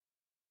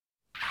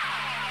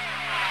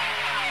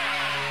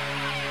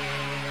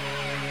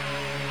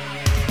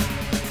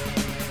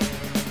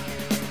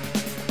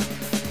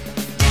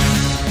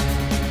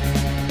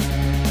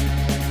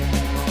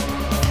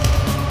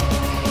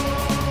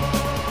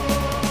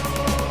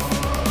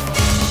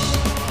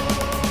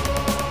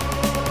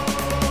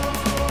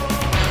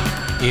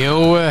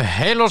Jú,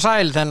 heil og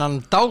sæl þennan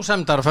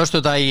dásemdar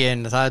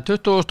föstudaginn, það er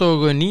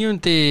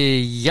 29.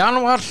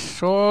 janúar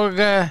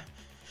og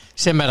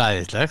sem er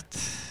æðislegt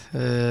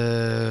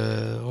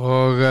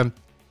og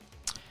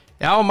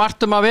já,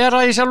 margt að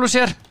vera í sjálfu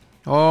sér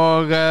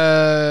og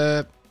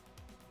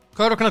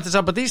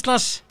Körfuknattleiksamband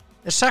Íslands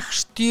er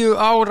 60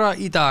 ára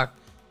í dag,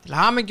 til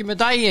hamingju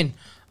með daginn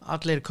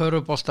allir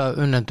körfubolta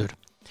unnendur.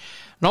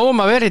 Nóg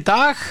að vera í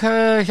dag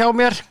hjá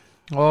mér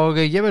og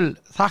ég vil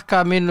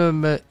þakka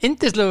mínum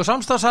yndislegu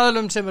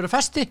samstarfsaðilum sem eru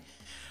festi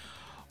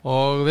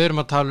og við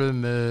erum að tala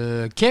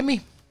Kemi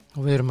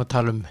og við erum að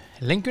tala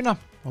lengjuna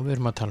og við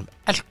erum að tala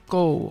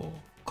Elko og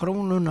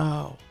Krónuna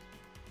og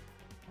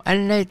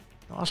N1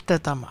 og allt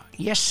þetta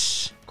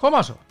yes,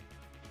 koma svo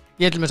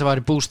ég ætlum þess að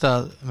vera í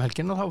bústað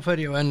helgin og þá fer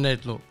ég á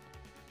N1 og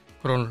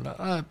Krónuna,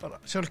 það er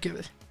bara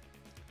sjálfgefið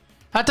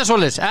þetta er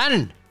svoleiðis,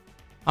 en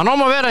að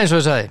nóg að vera eins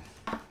og ég sagði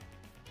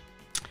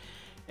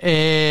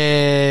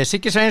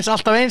Siggi Sveins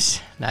alltaf eins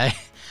nei,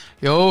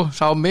 jú,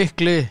 sá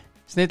mikli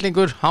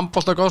snillingur,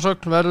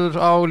 handboltagóðsögn verður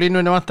á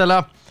línunni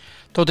vantilega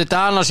Tóti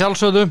Dana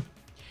sjálfsögðu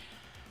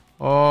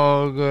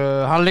og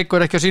hann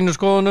liggur ekki á sínu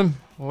skoðunum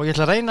og ég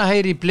ætla að reyna að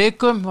heyra í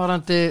Blikum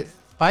varandi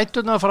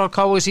bæturnar frá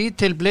KSÍ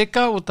til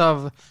Blika út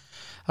af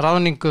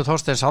ráðningu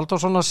Þorsteins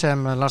Halldórssonar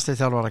sem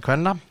landsliðsþjálfara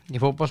kvenna í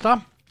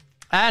fótbolta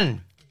en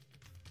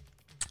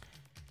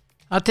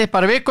það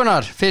tippari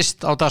vikunar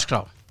fyrst á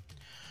dagskrá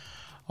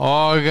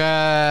og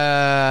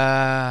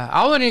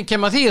áður en ég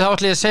kem að því þá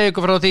ætlum ég að segja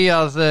ykkur frá því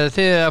að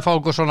þið að fá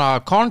ykkur svona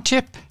corn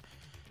chip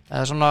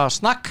eða svona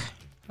snack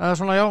eða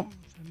svona já,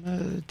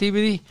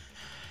 DVD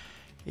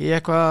í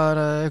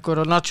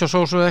eitthvað nacho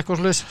sósu eitthvað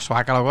slúðis,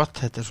 svakalega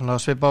gott þetta er svona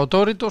svipað á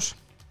Doritos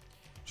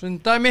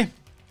svona dæmi,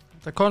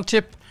 þetta er corn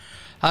chip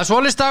það er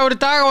svoleiðisdagur í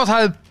dag og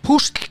það er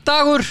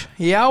púsldagur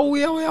já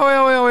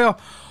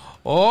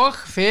og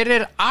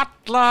fyrir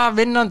alla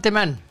vinnandi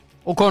menn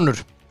og konur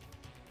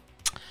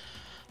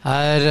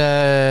það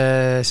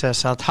er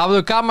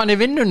hafðu gaman í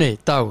vinnunni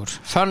dagur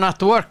fun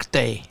at work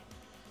day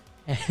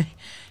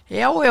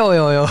já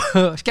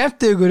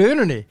skemmtið ykkur í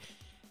vinnunni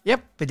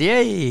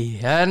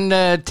en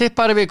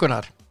tippari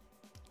vikunar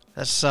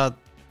þessa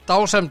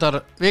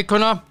dásemdar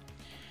vikuna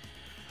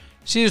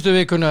síðustu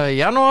vikuna í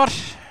janúar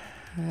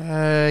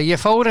ég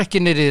fór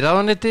ekki niður í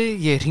ráðuneyti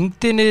ég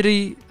hringdi niður í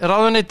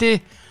ráðuneyti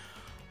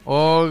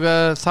og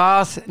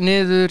það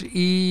niður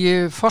í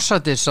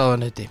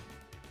forsætisráðuneyti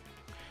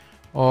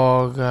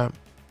og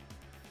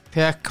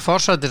fekk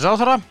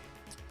forsætisráðherra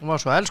hún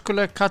var svo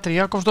elskuleg, Katrín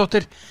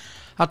Jakobsdóttir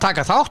að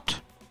taka þátt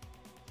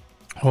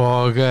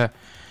og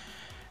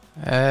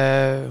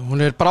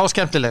hún er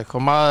bráðskemmtileg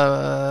og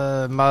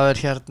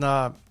maður hérna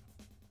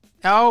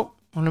já,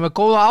 hún er með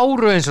góða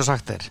áru eins og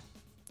sagt er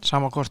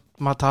sama hvort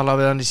maður tala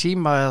við hann í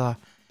síma eða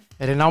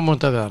er í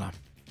námunda við hana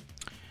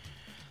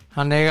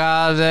þannig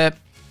að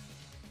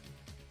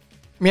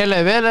mér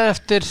leið vel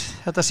eftir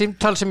þetta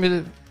símtal sem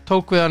ég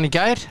tók við hann í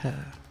gær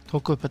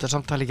tók upp þetta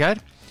samtal í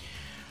gær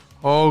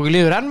og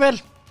líður enn vel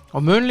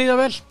og mun líða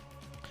vel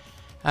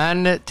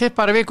en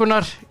tippari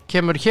vikunar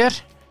kemur hér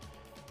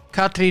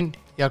Katrín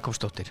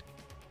Jakobsdóttir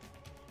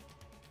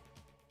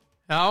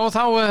já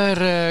þá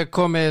er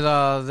komið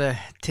að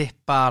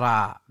tippara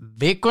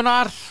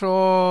vikunar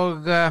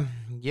og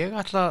ég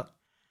ætla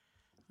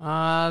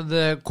að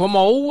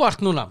koma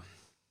óvart núna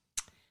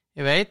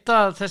ég veit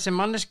að þessi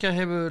manneskja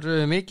hefur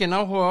mikinn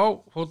áhuga á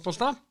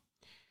fótbolta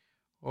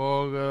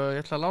og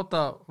ég ætla að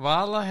láta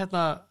vala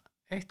hérna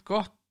eitt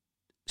gott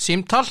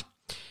símtal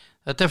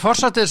þetta er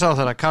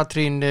forsætisráðherra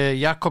Katrín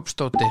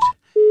Jakobsdóttir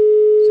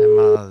sem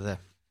að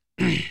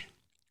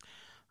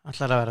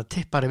ætlar að vera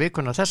tippari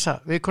vikuna þessa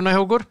vikuna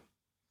hjá okkur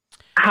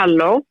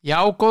Halló já,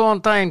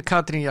 góðan daginn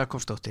Katrín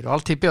Jakobsdóttir og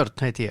Altíð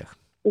Björn heiti ég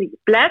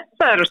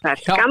blessaður og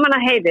sæll, gaman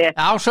að heyri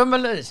já,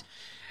 sömuleiðis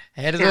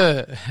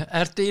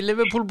ertu í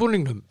Liverpool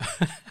búningnum?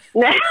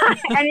 Nei,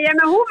 en ég er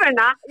með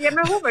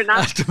húfuna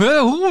Ertu með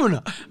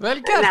húfuna? Vel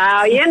gert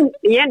Já,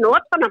 ég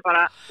nota hana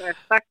bara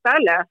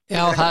daglega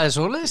Já, það er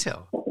svoleiðis,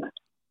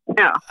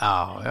 Já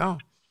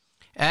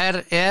Er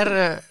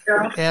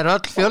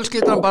öll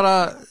fjölskyldan bara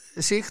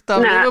sýkt af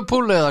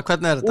Liverpool eða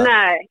hvernig er þetta?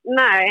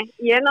 Nei,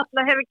 ég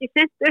náttúrulega hef ekki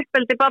sinnt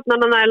uppeldi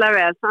barnana nægilega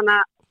vel þannig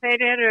að þeir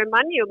eru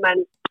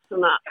mannjúmenn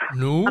svona,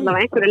 þannig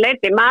að einhverju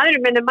leiti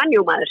maðurinn minn er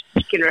mannjúmaður,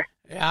 skilur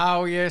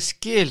Já, ég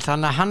skil,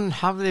 þannig að hann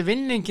hafði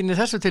vinningin í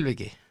þessu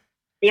tilviki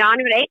Já,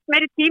 hann hefur eitt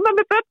meiri tíma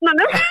með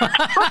börnunum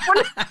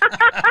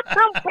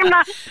hann búin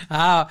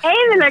að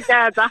eyðileggja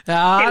þetta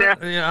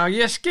Já,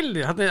 ég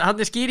skildi, hann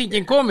er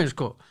skýringin komin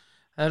sko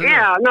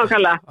Já,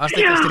 nákvæmlega Varst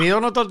ekki að stríða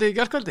honum dálítið í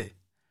gærkvöldi?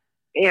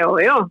 Jú,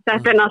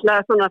 þetta er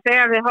náttúrulega svona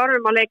þegar við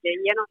horfum á leiki,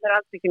 ég náttúrulega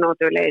alls ekki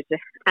nótulega þessu,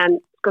 en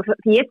sko,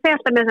 ég segi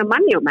alltaf með það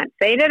mannjómenn,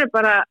 þeir eru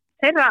bara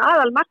þeirra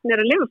aðalmarkn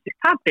er að lifa upp í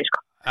tapi sko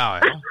Já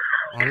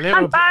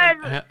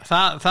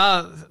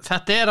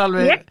Þetta er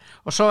alveg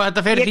og svo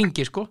þetta fer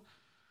hringi sko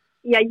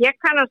Já, ég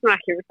kannast nú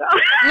ekki við það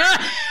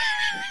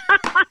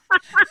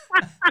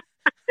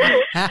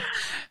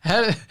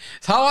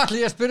Þá ætla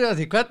ég að spyrja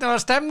því hvernig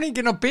var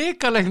stemningin á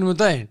bikarleiknum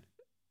daginn?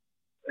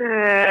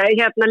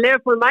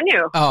 Liverpool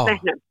Manju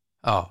leiknum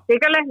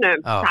Byggarleiknum,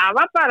 það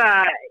var bara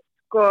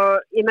sko,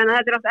 ég menna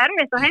þetta oft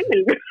erfitt á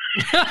heimilinu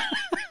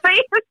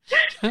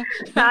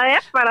það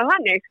bara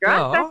þannig sko,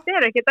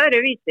 þetta ekkert öðru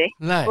vísi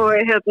og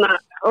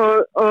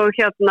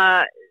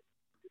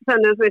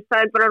þannig þú veist,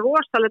 það bara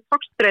rosalega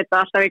tókstreita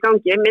alltaf í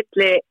gangi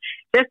milli,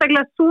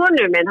 sérstaklega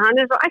sonur minn,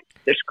 hann svo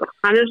ektur sko,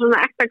 hann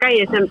svona ekta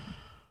gæi sem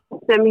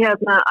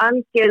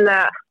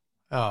algjörlega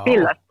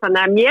fílast,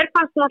 þannig að mér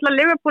fannst náttúrulega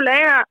Liverpool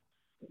eiga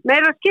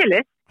meira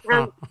skilið,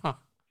 en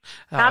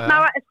þarna,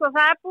 sko,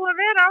 það búið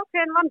að vera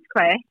ákveðin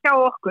vandkvæði hjá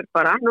okkur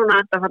bara, núna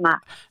þetta fann að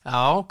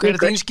hver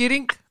er þín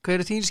skýring? Hver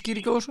er þín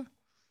skýring á þessu?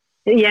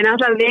 Ég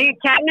náttúrulega, við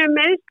kennum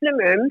meðslum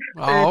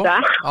þetta,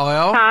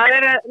 það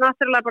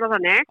náttúrulega bara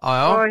þannig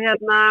og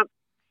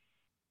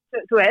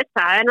þú veist,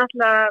 það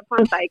náttúrulega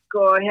Van Dijk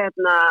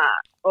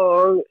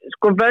og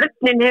sko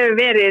vörnin hefur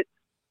verið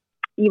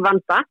í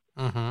vanda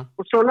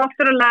og svo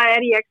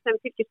náttúrulega ég sem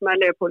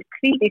fylgismæður Liverpool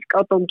kritísk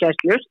á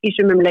dómgæslur í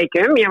sumum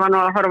leikjum, ég var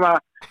nú að horfa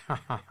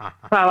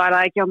hvað var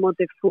það ekki á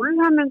móti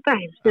Fulham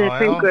daginn, þeir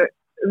fengu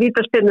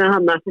vítaspyrnu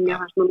þarna sem ég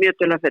fannst nú mjög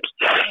dularfull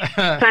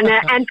þannig,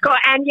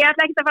 en ég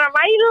ætla ekki að fara að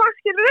væla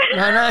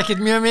Nei,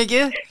 ekkert mjög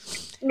mikið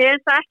Mér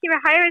finnst það ekki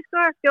við hæfi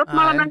sko,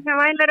 stjórnmálamenn sem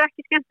væla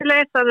ekki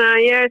skemmtilegir, þannig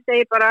að ég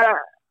segi bara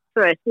þú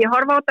veist, ég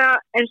horfa á þetta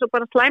eins og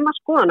bara slæma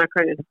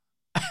skoðanakönnun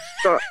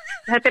sko,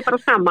 þetta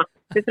bara sama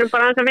við þurfum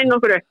bara að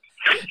vinna okkur upp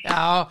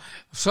Já,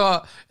 svo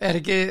er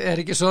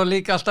ekki svo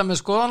líka alltaf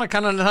með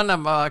skoðanakannanir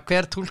þannig að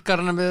hver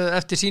túlkar hann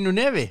eftir sínu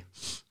nefi?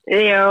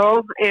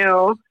 Jú,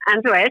 en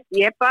þú veist,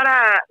 ég bara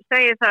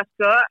segi það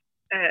sko,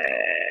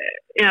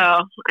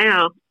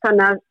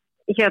 þannig að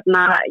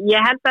ég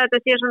held að þetta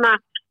sé svona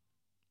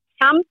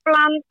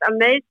sambland af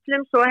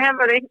meiðslum, svo er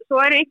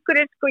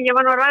einhverjir sko, ég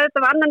var nú að ræða þetta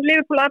af annan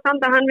Liverpool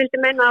aðtanda, hann vildi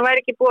meina að það væri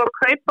ekki búið að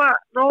kaupa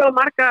nógu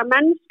marga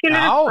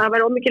mennskilur, það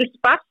væri ómikil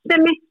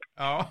sparsemi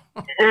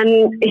en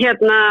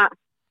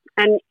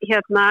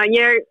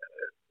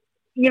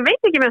ég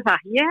veit ekki með það,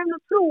 ég hef nú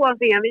trú á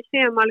því að við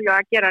séum alveg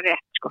að gera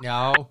rétt sko.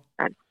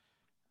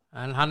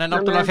 En hann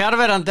náttúrulega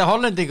fjárverandi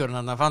hollendingur,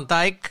 hann Van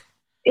Dijk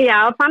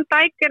Já, Van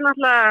Dijk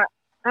náttúrulega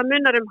það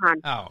munar hann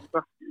sko.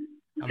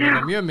 Það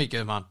munar mjög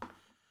mikið hann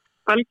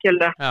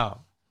Algjörlega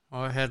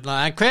og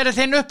en hver er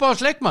þinn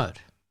uppáhaldsleikmaður?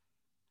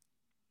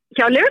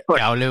 Hjá Liverpool?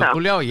 Já,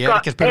 Liverpool, ég er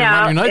ekki að spyrja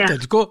Man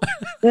United, sko.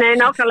 Nei,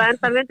 nákvæmlega, en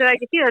það myndi það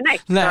ekki síðan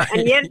neitt.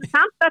 En ég er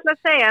samt alltaf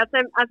að segja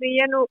að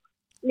ég nú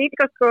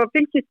líka sko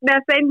fylgist með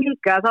þeim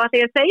líka, þá ætla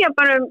ég að segja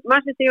bara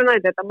Manchester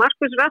United, að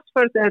Marcus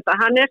Rashford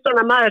hann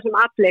svona maður sem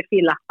allir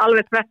fíla,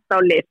 alveg tvert á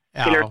lið,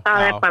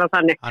 það bara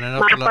þannig.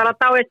 Maður bara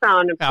dáist á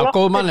hann. Já,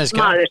 góð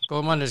manneska.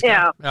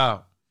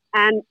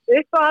 En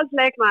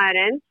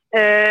uppáhaldsleikmaðurinn,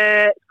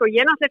 sko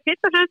ég náttúrulega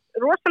fyrst og fremst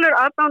rosalegur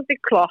aðdáandi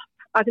Klopp,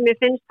 að því mér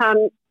finnst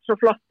hann svo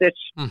flottur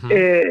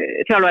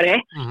þjálfari.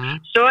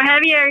 Svo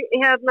hef ég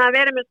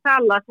verið með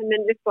Salah sem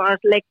minn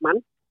uppáhalds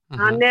leikmann.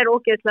 Hann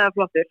ógeðslega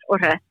flottur og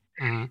hress.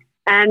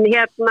 En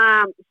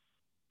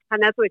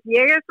þannig að þú veist,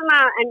 ég svona,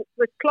 en þú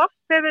veist, Klopp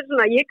hefur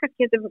svona, ég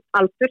kannski getur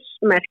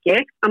aldursmerki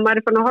að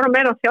maður fann að horfa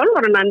meira á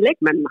þjálfarana en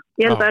leikmennina.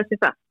 Ég held að það sé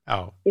það.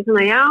 Ég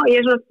svona, ég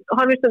svona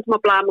horfði stundum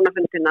á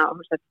blaðamannafundina og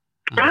þú veist,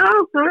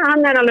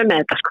 hann alveg með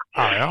þetta sko.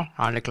 Já,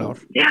 hann klár.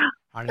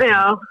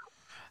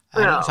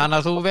 Þannig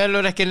að þú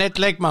velur ekki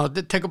neitt leikmann,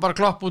 tekur bara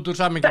Klopp út úr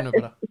saminginu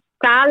bara.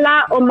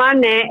 Salah og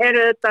Mane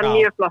eru þetta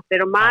mjög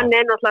flottir og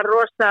Mane náttúrulega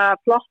rosa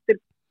flottur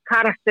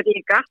karakter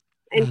líka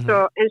eins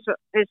og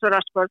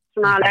Rashford,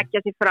 svona að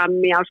leggja því fram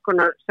í alls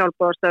konar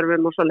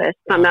sjálfboðastörfum og svoleiðis.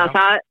 Þannig að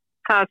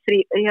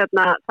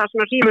það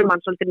svona hrífur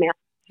mann svolítið með.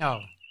 Já.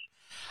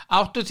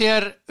 Áttu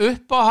þér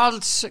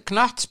uppáhalds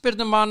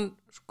knattspyrnumann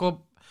sko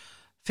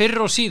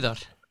fyrr og síðar?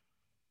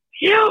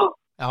 Já.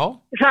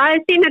 Það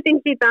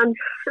Zinedine Zidane.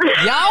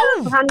 Já.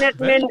 Hann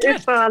minn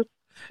uppáhald.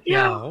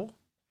 Já,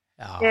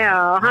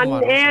 hann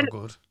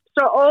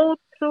svo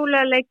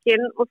ótrúlega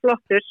leikinn og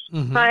flottur.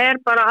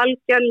 Það bara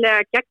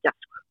algjörlega geggjað.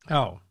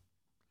 Já.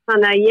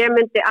 Þannig að ég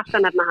myndi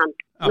alltaf nefna hann,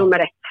 númer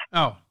 1.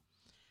 Já.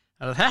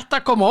 Þetta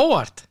kom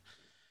óvart.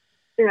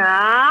 Já,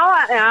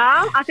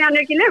 af því hann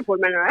ekki Liverpool,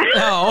 mennum við.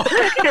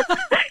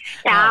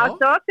 Já,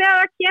 svo þegar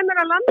það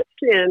kemur á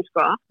landsliðum,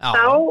 sko,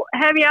 þá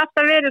hef ég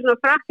alltaf verið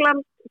svona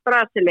Frakkland,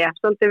 Brasilia,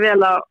 svolítið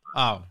vel á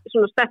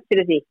svona stett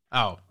fyrir því.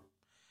 Já.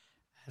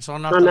 Svo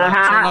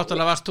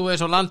náttúrulega varst þú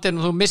eins og landinu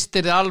og þú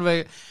mistir þið alveg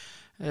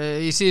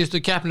í síðustu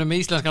keppnum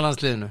með íslenska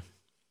landsliðinu.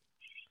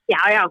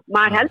 Já,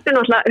 maður heldur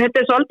náttúrulega,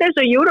 þetta svolítið eins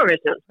og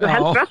Eurovision, þú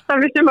heldur alltaf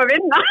við sem að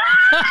vinna.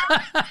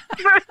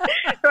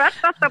 Þú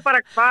ert alltaf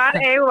bara hvar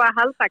eigum að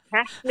halda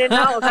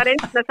keppnina og það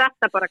eins með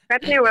þetta bara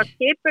hvernig eigum að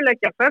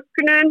skipuleggja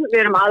fögnun, við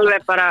erum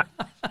alveg bara,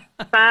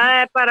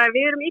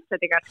 við erum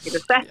Íslendingar,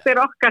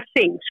 þetta okkar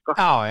þing, sko.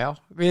 Já,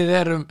 við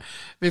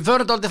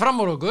förum dálítið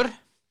fram úr okkur.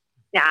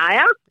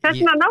 Já, þess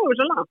vegna náum við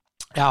svo langt.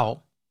 Já.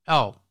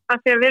 Af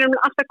því að við erum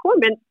alltaf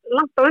komin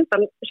langt á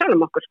undan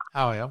sjálfum okkur, sko.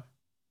 Já.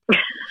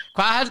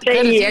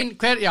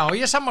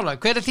 Ég sammála,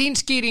 hver er þín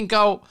skýring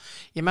á,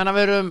 ég menna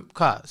við erum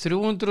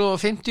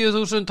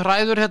 350.000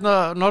 hræður hérna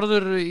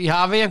norður í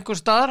hafi einhver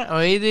staðar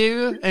á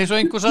Eyðieyju eins og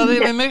einhver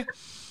saði við mig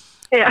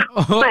Já,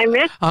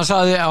 næmið. Hann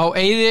sagði á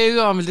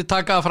eyðiaugu, hann vildi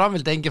taka það fram,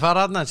 vildi engi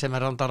fara þarna, sem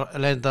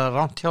leiðinda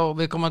rámt hjá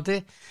viðkomandi.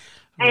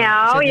 Já,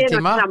 ég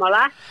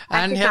sammála.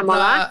 En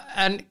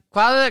en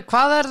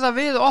hvað það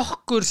við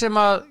okkur sem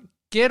að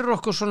gerur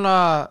okkur svona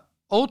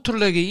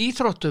ótrúlegi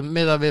íþróttum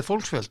með að við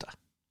fólksfjölda?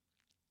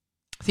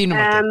 Þínum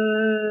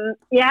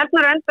ég held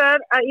nú reyndar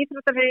að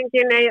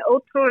íþróttahreyfingin er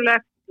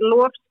ótrúlegt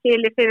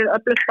lofskili fyrir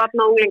öllum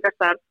barna og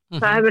unglingastarf.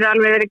 Það hefur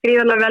alveg verið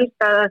gríðarlega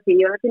velstæð að því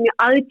og þetta er mjög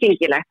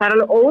aðgengilegt. Það er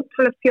alveg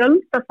ótrúlega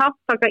fjölda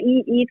þáttaka í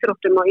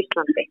íþróttum á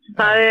Íslandi.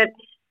 Það er,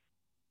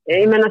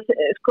 ég meina,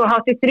 sko,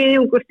 hátt í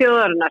 3/3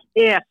 þjóðarinnar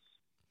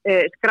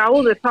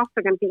skráður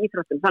þáttakandi í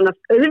íþróttum. Þannig að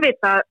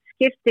auðvitað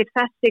skiptir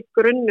þessi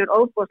grunnur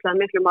óbúslega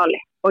miklu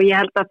máli. Og ég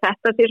held að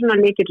þetta sé svona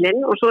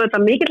lykillinn og svo er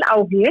þetta mikill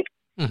áhugi.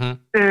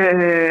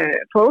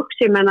 Fólks,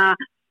 ég meina,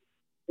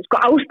 sko,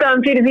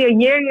 ástæðan fyrir því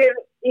að ég er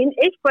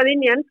eitthvað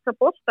inn í enska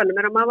boltanum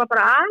er að maður var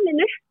bara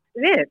alinn upp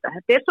við þetta.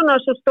 Þetta er svona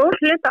svo stór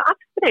hluta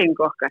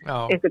aftreyingu okkar,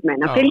 einhvern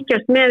veginn, að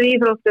fylgjast með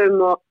íþróttum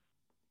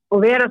og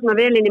vera svona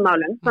vel inn í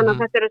málum. Þannig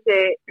að þetta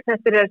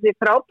er þessi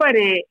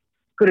frábæri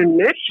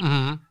grunnur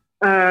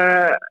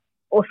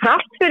og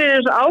þrátt fyrir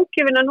þessu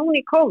ágjöfina núna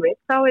í COVID,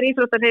 þá er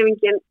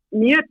íþróttahreyfingin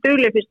mjög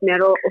dugleg fyrst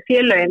mér og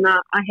félögin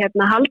að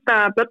halda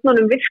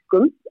börnunum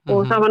virkum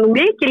og það var nú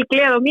mikil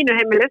gleð á mínu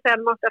heimili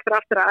þegar mátti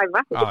aftur að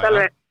æfa. Þetta er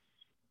alveg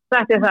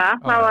þetta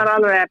það var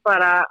alveg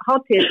bara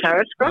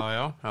hátíðisdagur, sko.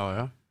 Já.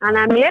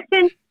 Þannig að mér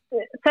finnst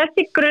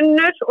þessi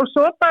grunnur og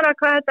svo bara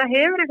hvað þetta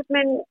hefur einhvern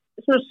veginn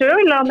svona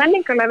sögulega og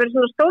menningarlega verið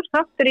svona stór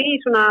þáttur í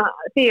svona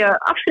því að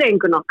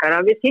afþreyingun okkar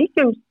að við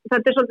fylgjum,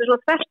 þetta er svolítið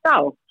svona þvert á.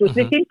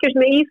 Við fylgjumst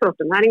með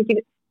íþróttum, það er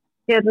engin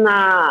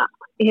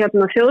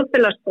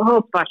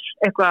þjóðfélagshópar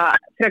eitthvað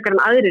frekar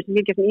en aðrir sem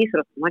fylgjast með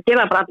íþróttum. Það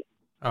gera bara allir.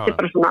 Þetta er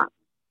bara svona,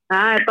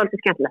 það er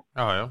svolítið skemmtilegt.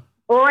 Já.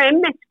 Og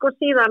einmitt sko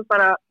síðan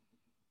bara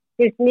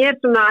finnst mér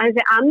svona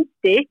þessi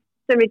andi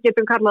sem við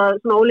getum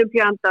kallað svona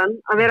ólympíuandan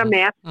að vera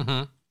með,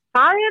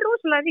 það er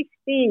rosalega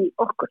víst í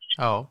okkur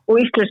og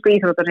íslensku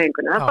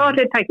íþróttahreyfingunni. Það fá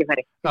allir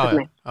tækifæri. Já.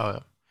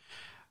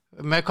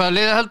 Með hvaða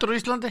liði heldur á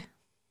Íslandi?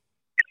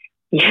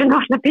 Ég er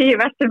náttúrulega í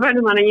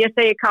Vesturbænum, þannig að ég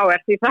segi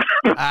KR því það.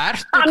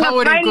 Ertu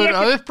KR-ingur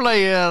að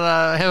upplagi eða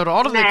hefur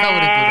orðið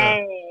KR-ingur? Nei,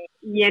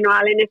 ég er nú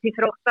alveg upp í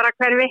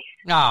Þróttarakverfi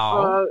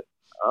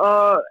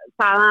og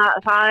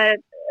það er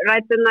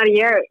rætunar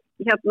ég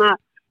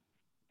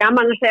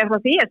gaman að segja frá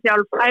því að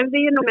sjálf æfði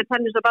ég nú með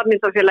tennis- og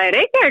badmintonfélagi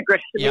Reykjavíkur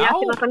sem ég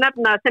ætti náttúrulega að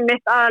nefna sem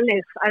mitt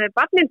aðalið að er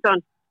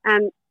badminton,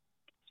 en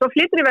svo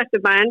flytur í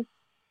Vesturbæn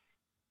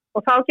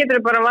og þá getur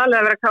þau bara valið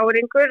að vera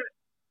KR-ingur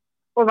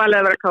og valið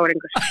að vera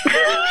KR-ingur.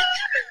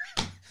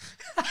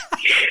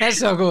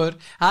 Þessi á góður,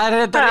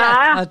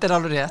 þetta er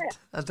alveg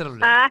rétt. Þetta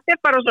er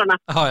bara svona.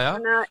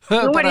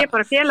 Nú er ég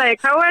bara félagi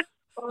KR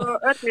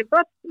og öll í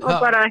börn og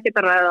bara ekkert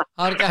að ræða.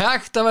 Það er ekki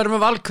hægt að vera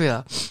með valkvíða.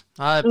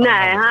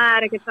 Nei, það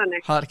er ekki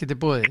þannig. Það er ekki til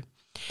búið.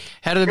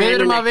 Herðu, við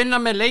erum að vinna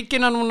með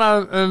leikina núna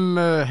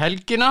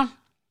helgina.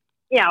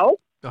 Já.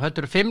 Og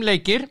þetta eru 5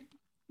 leikir.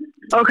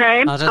 Ok.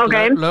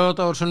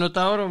 Laugardagur,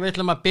 sunnudagur og við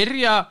ætlum að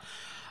byrja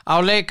á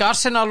leik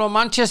Arsenal og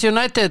Manchester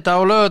United á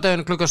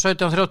laugardaginn klukkan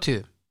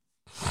 17:30.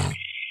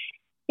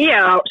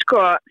 Já, sko,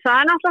 það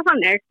er náttúrulega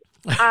þannig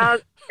að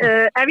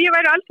ef ég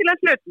væri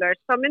algjörlega hlutlaus,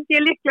 þá myndi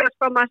ég líklega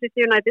spá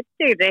Manchester United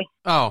sigri.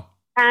 Já.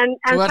 En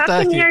það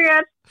sem ég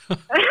er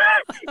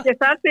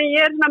það sem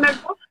ég er með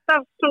oft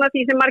af svona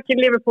því sem margir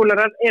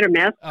Liverpoolarar eru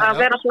með að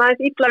vera svona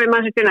aðeins illa við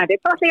Manchester United,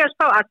 þá ætla ég að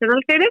spá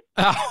Arsenal fyrir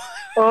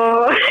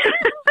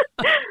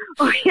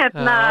og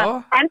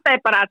enda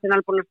er bara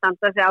Arsenal búin að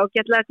standa sig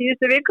ágætlega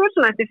síðustu vikur,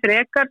 svona eftir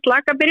frekar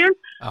slakabyrjun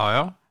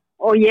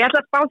og ég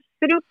ætla að spá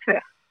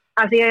 3-2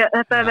 af því að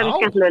þetta verður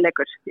skemmtilegur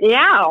leikur.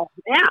 Já.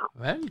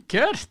 Vel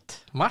gjört,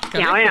 marga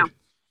leikur. Já.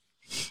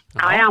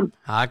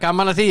 Það er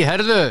gaman að því,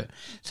 herðu,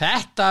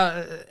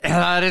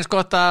 það er eins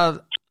gott að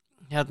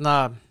ég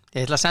ætla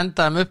að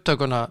senda þeim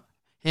upptökuna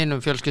hinum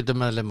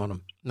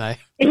fjölskyldumeðlimunum. Nei.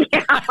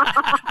 Já.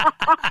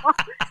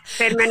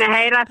 Þeir muni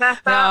heyra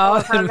þetta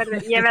og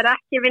ég verð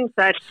ekki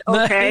vinsæll,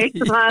 ok,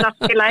 það er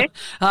allt í lagi.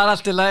 Það er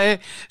allt í lagi,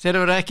 þeir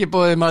eru ekki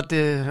búið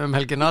mati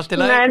helginu, allt í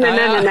lagi.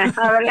 Nei,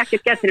 það verður ekki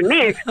gert fyrir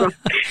mig, sko.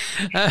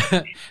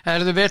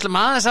 Herðu, við ætlum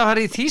aðeins að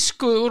fara í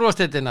þýsku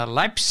úrvalsdeildina,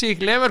 Leipzig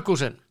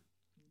Leverkusen.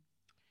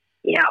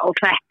 Já, og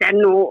þetta er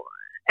nú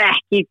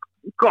ekki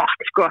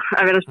gott, sko,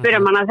 að vera að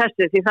spyrja manna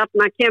þessu, því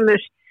þarna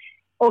kemur,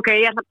 ok,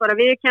 ég ætla bara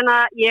að viðurkenna,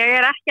 ég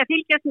er ekki að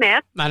fylgjast með,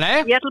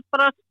 ég ætla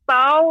bara að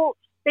spá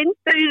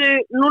steindauðu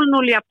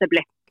 0-0 í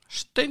jafntefli.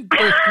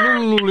 Steindauð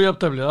 0-0 í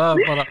jafntefli,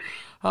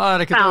 það er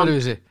ekkert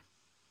öðruvísi.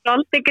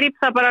 Svolítið gríp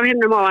það bara af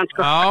himnum ofan,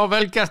 sko. Já,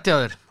 vel gert hjá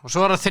þér. Og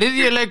svo er það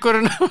þriðji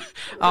leikurinn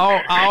á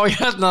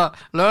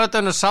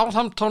laugardaginn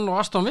Southampton og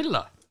Aston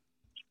Villa.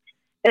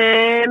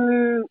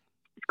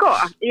 Sko,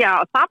 já,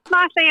 þarna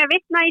ætla ég að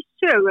vitna í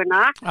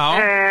söguna.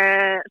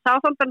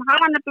 Southampton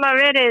hafa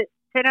nefnilega verið,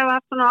 þeir hafa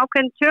haft svona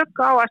ákveðin tök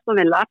á Aston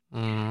Villa.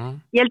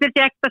 Ég heldur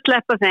ekki að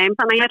sleppa þeim,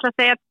 þannig að ég ætla að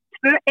segja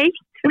 2-1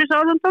 fyrir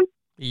Southampton.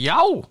 Já,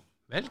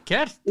 Vel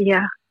gert.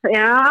 Já,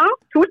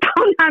 þú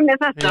ánægð með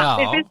þetta. Já.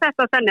 Þið finnst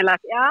þetta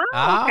sennilegt. Já,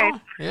 ok.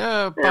 Ég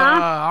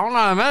bara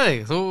ánægði með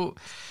þig. Þú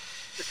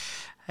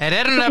Ég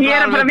er nefnilega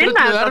að fara að vinna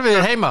drullu þetta,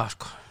 erfið heima,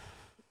 sko.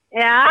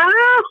 Já,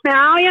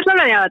 ég ætla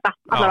að veðja þetta,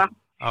 allavega.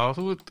 Já,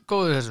 þú ert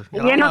góður þessu.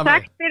 Ég er nú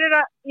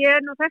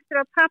þekkt fyrir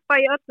að tapa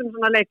í öllum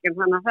svona leikjum,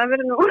 þannig að það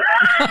verður nú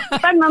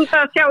spennandi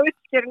að sjá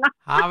uppskýruna.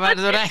 Það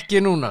verður ekki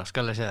núna,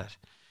 skal ég segja þér.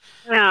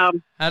 Já.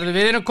 Herðu,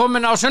 við erum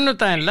komin á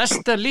sunnudaginn,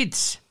 Leicester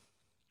Leeds.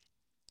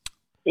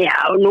 Já,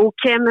 nú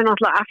kemur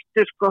náttúrulega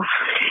aftur, sko,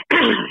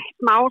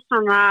 smá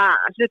svona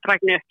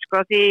hlutrækni upp, sko,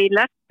 því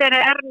Leicester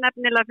er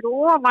nefnilega fyrir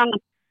ofan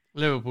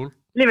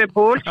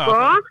Liverpool,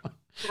 sko.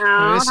 Já,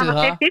 þannig að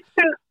þeir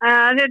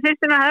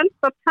fyrstum að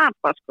helst að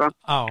tapa, sko.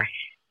 Já.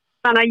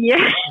 Þannig að ég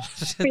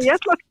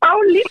ætla að spá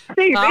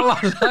lífstegri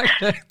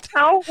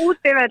á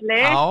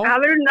útivelli. Það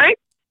verður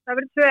nautt, það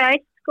verður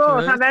 2-1, sko,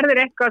 og það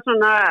verður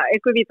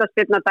eitthvað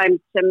vítaspyrna dæmi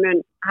sem mun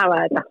hafa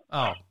þetta.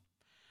 Já.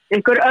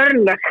 Einhver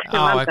örlög.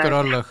 Já, einhver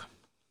örlög.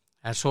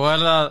 En svo er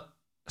það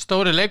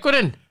stóri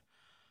leikurinn.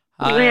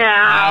 Það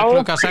er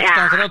klukkan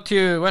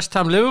 16:30 West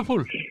Ham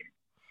Liverpool.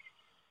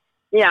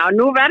 Já,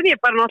 nú verð ég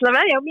bara náttúrulega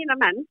veðja á mína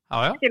menn,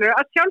 skilur,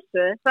 að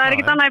sjálfsögðu, það er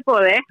ekkert annað í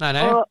boði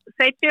og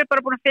þeir eru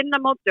bara búin að finna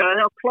móti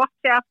og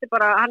Klopp aftur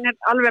bara, hann er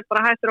alveg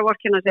bara hættur að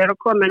vorkenna sér og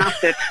komin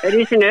aftur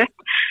rísinu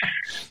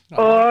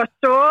og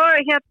svo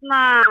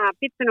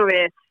býttu nú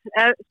við,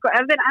 ef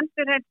þeir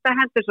endur heita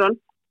Henderson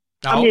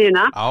á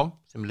miðjuna,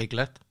 sem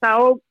líklegt,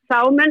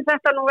 þá mun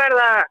þetta nú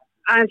verða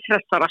aðeins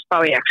hressar að spá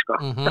ég, sko.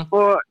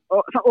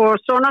 Og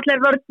svo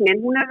náttúrulega vörnin,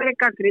 hún er verið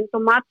gagnrýnd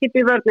og Matip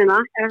í vörnina,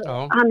 ef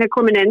hann er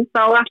komin inn,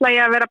 þá ætla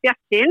ég að vera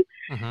bjartinn.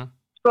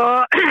 Sko,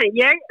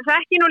 ég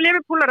þekki nú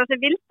Liverpoolara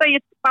sem vilt að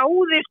ég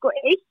spáði, sko,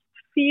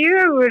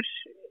 1-4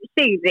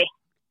 sigri.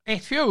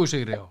 1-4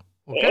 sigri, já.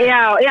 Okay.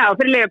 Já,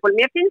 fyrir Liverpool.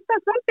 Mér finnst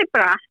það svolítið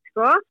brætt,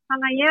 sko,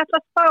 þannig að ég ætla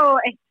að spá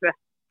 1-2.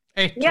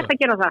 Ég ætla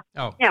að gera það.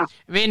 Já.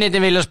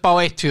 Vinnitin vilja spá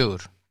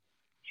 1-4.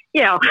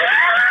 Já,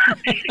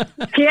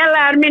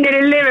 félagar mínir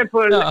í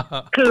Liverpool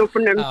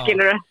klúbunum,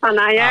 skilur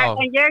þannig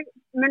að ég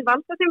mun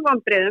valda þeim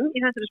vonbrigðum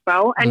í þessari spá,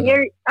 en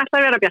ég ætla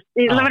að vera bjart,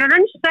 ég ætla að vera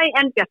raunsæ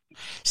en bjart.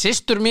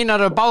 Systur mínar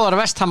eru báðar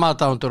West Ham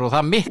aðdáendur og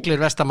það miklir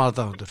West Ham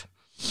aðdáendur.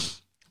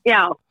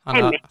 Já,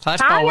 einmitt. Það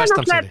er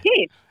náttúrulega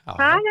til.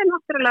 Það er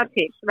náttúrulega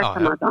til West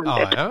Ham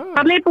aðdáendur.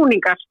 Fallegi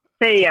búningar,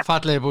 segi ég.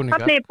 Fallegi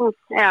búningar.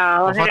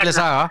 Og fallegi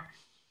saga.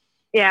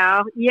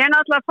 Já, ég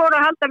náttúrulega fór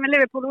að halda með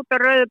Liverpool út af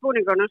rauðu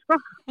búningunum, sko.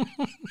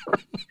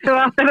 Svo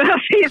aftur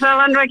því það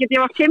var nú ekkert,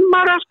 ég var 5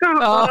 ára, sko,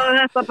 og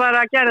þetta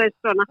bara gerðist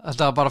svona.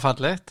 Þetta var bara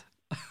fallegt.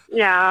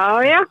 Já,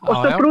 og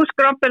svo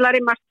brúskroppilar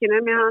í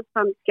markinu, mér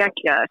hann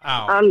geggjaði,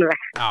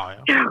 alveg. Já.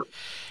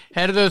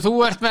 Herðu, þú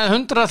ert með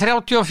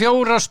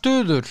 134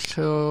 stuður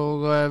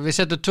og við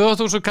setjum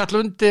 2000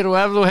 kall undir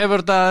og ef þú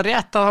hefur þetta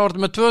rétt þá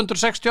ertu með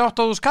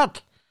 268.000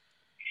 kall.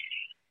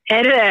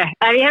 Herðu,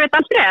 ef ég hef þetta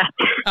allt rétt.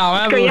 Já,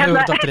 ef þú hefur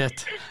þetta allt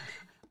rétt.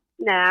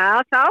 Já,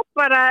 þá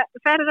bara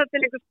fer það til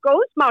einhvers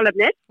góðs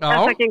málefnis,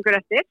 þetta gengur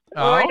eftir.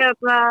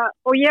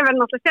 Og ég verð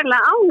náttúrulega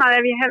sérlega ánað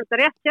ef ég hef þetta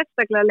rétt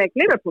sérstaklega leik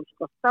Liverpool,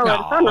 sko. Þá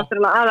er það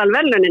náttúrulega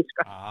aðalverðlunin,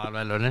 sko.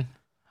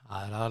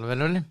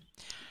 Aðalverðlunin.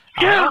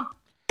 Já.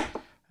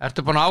 Ertu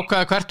búin að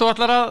ákveða hvert þú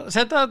ætlar að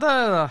setja þetta,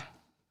 eða?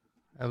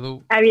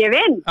 Ef ég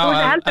vinn, þú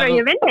heldur að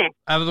ég vinni.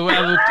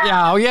 Já,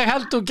 ég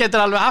held þú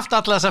getur alveg haft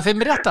alla þessa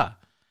 5 rétta.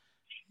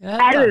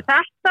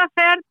 Þetta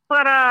fer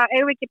bara,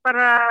 ef við ekki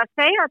bara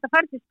segja að þetta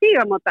fer til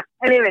stígamóta,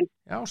 ef ég vinn.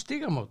 Já,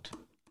 stígamót.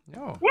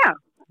 Já.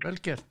 Vel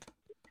gert.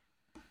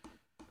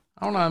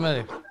 Ánægði með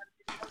þig.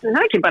 Það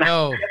er ekki bara.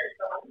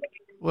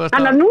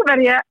 Þannig að nú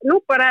verð ég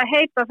bara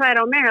heita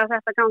þær á mig að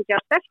þetta gangi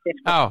allt eftir.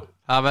 Já,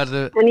 það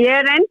verður. En ég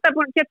er enda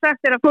búin að geta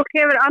eftir að fólk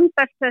hefur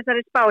andast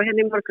þessari spá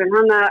hérna í morgun,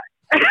 þannig að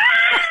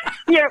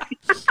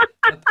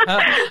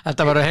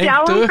Þetta verður heitt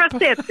upp.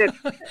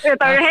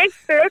 Þetta verður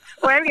heitt upp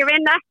og ef ég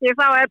vinn ekki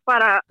þá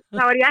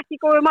er ég ekki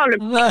í góðu málum.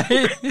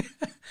 Nei,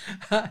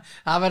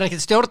 það verður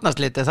ekkert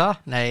stjórnarslit, það?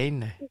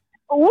 Nei.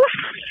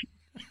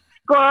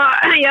 Sko,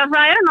 já,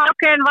 það er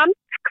nákvæm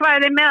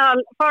vandkvæði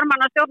meðal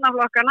formanna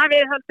stjórnarflokkana,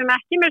 við höldum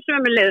ekki með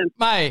sömu liðum.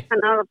 Nei,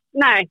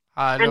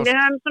 en við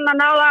höfum svona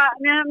náða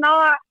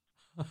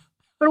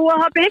brúa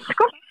það byggt,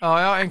 sko.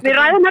 Við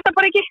ræðum þetta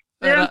bara ekki.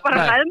 Við höfum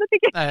bara ræðum þetta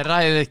ekki. Nei,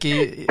 ræðið ekki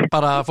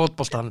bara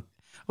fótboltan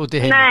út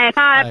í heim. Nei,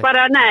 það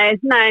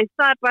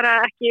er bara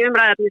ekki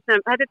umræðarni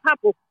sem, þetta er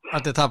tabú.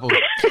 Þetta er tabú.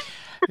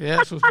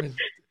 Jesús minn.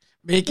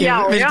 Mikið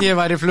vildi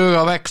ég væri flug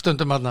á vegg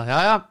stundum þarna.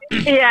 Já,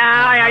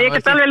 ég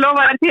get alveg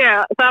lofa þér til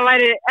að það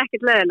væri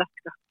ekkert leiðilegt,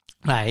 sko.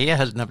 Nei, ég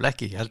held nefnilega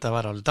ekki. Ég held að það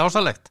væri alveg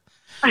dásalegt.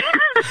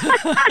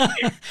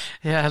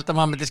 Ég held að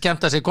maður myndi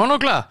skemmta sig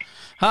konunglega.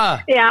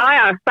 Já,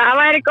 það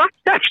væri gott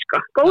stökk, sko.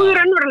 Góður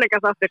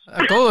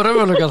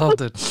raunveruleika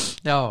þáttur.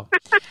 Já.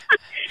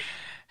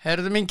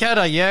 Herðu mín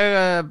kæra, ég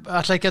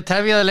ætla ekki að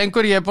tefja það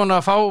lengur. Ég er búin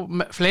að fá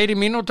fleiri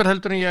mínútur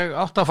heldur en ég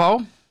átt að fá.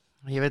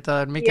 Ég veit að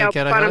það er mikið að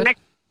gera. Já, bara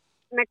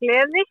með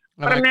gleði.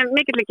 Bara með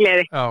mikill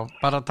gleði. Já,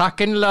 bara takk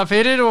innilega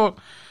fyrir og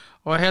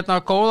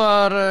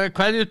góðar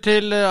kveðju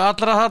til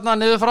allra þarna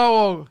niður frá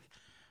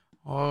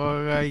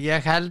og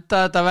ég held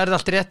að þetta verði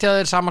allt rétt hjá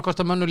þér saman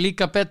hvort að mönnum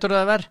líka betur að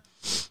það verð.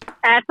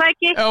 Það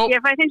ekki? Jó. Ég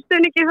fæ þinn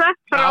stuðningi það,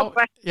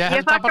 frábært. ég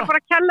Ég þakka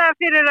bara kærlega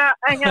fyrir að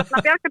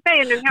bjarga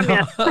deginum hjá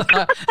mér.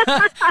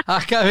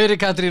 Þakka fyrir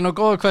Katrín og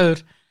góða kveður.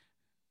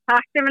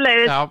 Takk til mig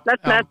leiðis.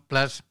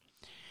 Bless.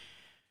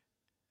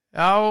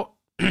 Já,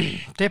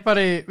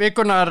 tippari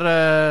vikunar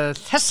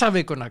þessa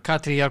vikuna,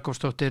 Katrín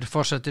Jakobsdóttir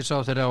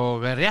forsætisráðherra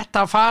og rétt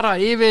að fara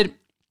yfir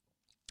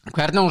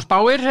hvernig hún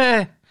spáir,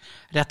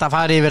 rétt að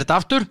fara yfir þetta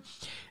aftur.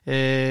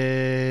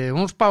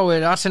 Hún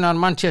spáir Arsenal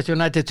Manchester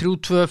United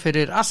 3-2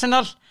 fyrir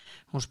Arsenal,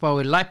 hún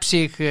spáir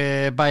Leipzig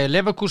Bayer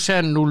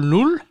Leverkusen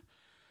 0-0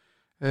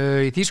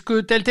 í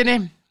þýsku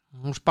deildinni,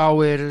 hún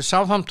spáir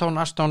Southampton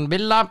Aston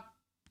Villa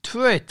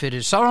 2-1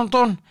 fyrir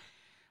Southampton,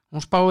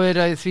 hún spáir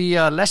því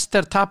að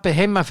Leicester tapi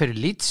heima fyrir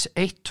Leeds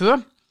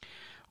 1-2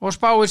 og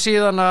spáir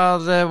síðan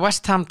að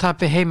West Ham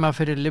tapi heima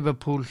fyrir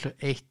Liverpool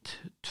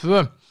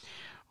 1-2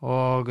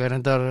 og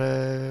reyndar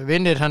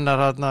vinnir hennar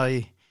þarna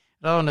í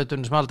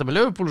ráðunautunum sem halda með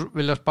Liverpool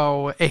vilja spá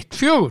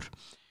 1-4,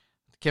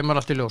 kemur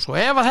allt í ljós og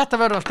ef að þetta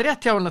verður allt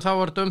rétt hjá henni þá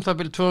var þetta það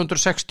bil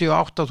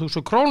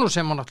 268.000 krónur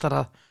sem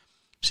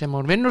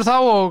hún vinnur þá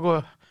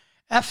og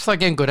ef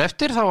það gengur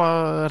eftir þá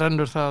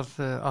rennur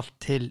það allt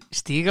til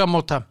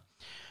stígamóta.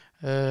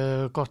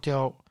 Gott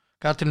hjá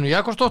Katrínu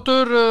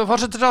Jakobsdóttur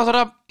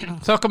forsætisráðherra,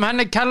 þökkum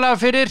henni kærlega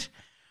fyrir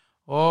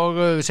og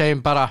við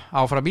segjum bara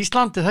áfram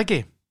Ísland, er það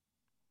ekki?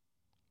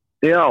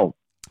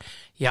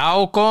 Já,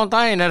 góðan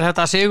daginn, er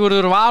þetta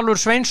Sigurður Valur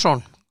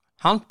Sveinsson,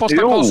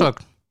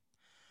 handboltakóðsögn?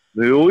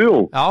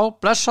 Jú. Já,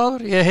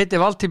 blessaður, ég heiti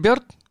Valtý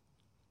Björn.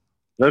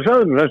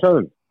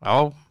 Blessaður.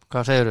 Já,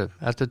 hvað segirðu?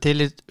 Ertu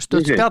til í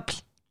stutt spjall?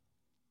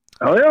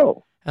 Já.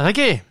 Er það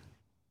ekki?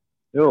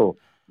 Jú,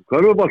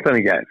 körfuboltan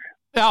í gær.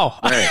 Já.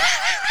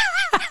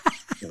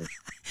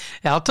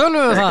 Já,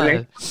 tölum við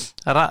það.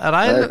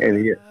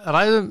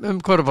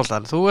 Ræðum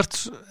körfuboltan. Þú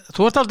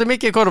ert aldrei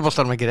mikið í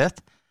körfuboltanum, ekki rétt?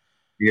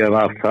 Ég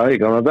var það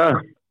í gamla dag.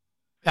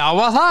 Já,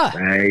 var það?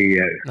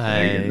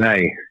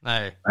 Nei.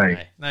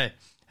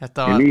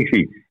 Þetta var...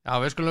 Líki. Já,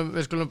 við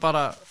skulum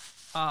bara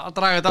að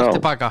draga þetta allt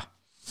tilbaka.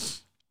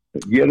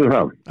 Gerum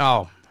það.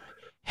 Já.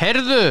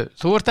 Heyrðu,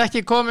 þú ert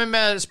ekki komið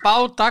með spá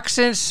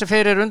dagsins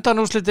fyrir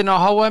undanúrslitin á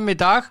HM í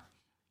dag?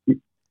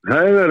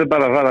 Það verður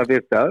bara að fara að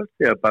vita.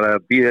 Ég bara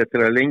býð eftir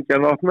að lengja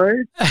notnaði.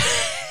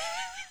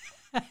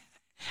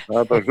 Það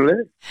er bara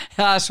svoleiðis.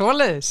 Já,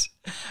 svoleiðis.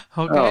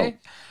 Ok.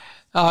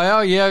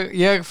 Já,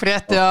 ég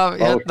frétti af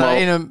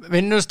einum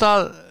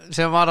vinnustað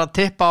sem var að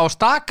tippa á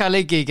staka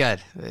leiki í gær.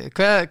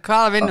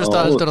 Hvaða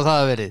vinnustað heldur það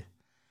að verið?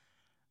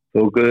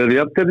 Tóku þeir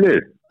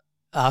jafnteflið?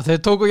 Já, þeir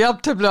tóku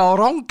jafnteflið á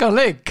rangan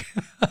leik.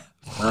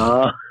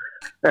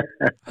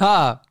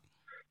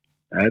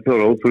 Þetta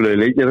var ótrúlega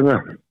leikir hérna.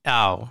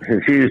 Já.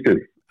 Síðustu.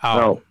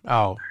 Já.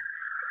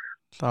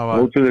 Það var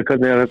ótrúlega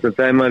hvernig er þetta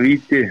dæma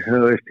víti, þú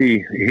veist, í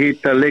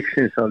hita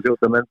leiksins, þá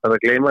hljóta menn bara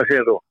að gleyma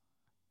sér og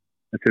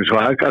þetta er svo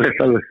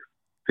agalegt alveg.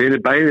 Fyrir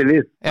bæði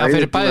lið. Já,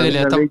 fyrir bæði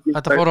lið.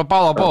 Þetta fór að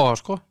báða,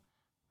 sko.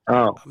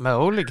 Já. Með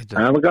ólíkindum.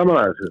 Það var gaman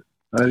að þessu.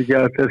 Það er ekki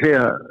að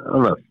segja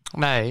annars.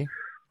 Nei.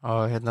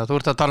 Og þú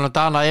ert að tala um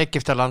Dana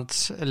Egyptalands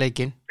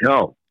leikin. Já.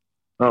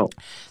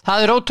 Það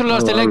er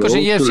ótrúlegasti leikur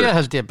sem ég hef séð,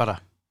 held ég bara.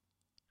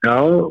 Já,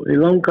 í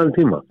langan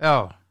tíma. Já.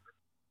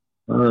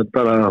 Það er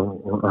bara,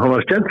 hann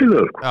var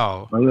skemmtilegur, sko. Já.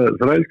 Það er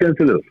þræl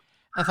skemmtilegur.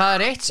 En það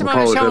er eitt sem við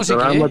sjáum sig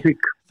ekki.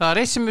 Það er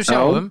eitt sem við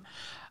sjáum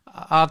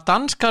að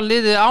danska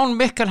liðið án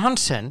Mikkel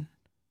Hansen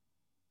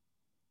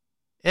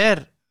er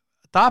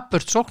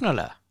dapurt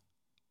sóknarlega.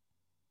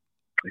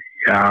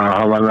 Já,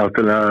 hann er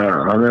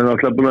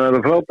náttúrulega búin að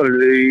vera frábær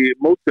í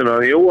mótinu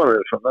í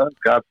Jóhannes, svona,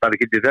 gat bara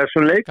ekki til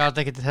þessum leik.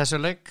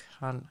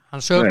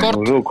 Hann sögur gott.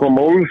 Og svo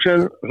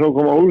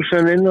kom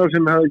Olsen inn á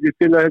sem hafði ekki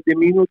spilað þetta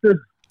í mínútu.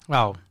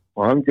 Já.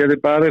 Og hann gerði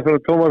bara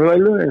eitthvað Tómas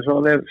Vælu eins og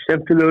hann er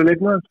skemmtilegu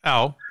leikmaður. Já,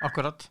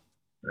 akkurat.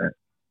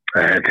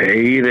 Þetta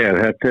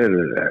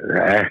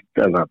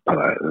var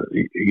bara,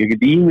 ég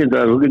get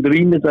ímyndað, þú getur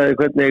ímyndaði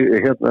hvernig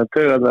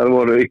taugarnar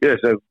voru í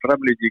þessar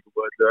framlýtingum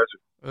og öllu þessu.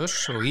 Og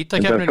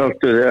ítakefnin.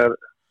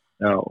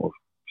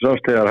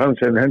 Sástu þegar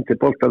Hansen hendi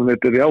boltanum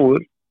upp í áur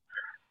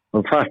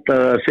og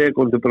fattaði að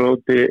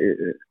sekundubróti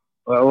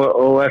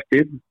og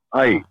eftir,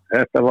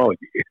 þetta má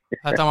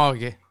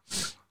ekki.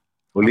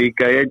 Og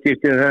líka í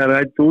Egyptin það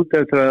rætt út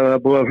eftir að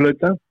það búið að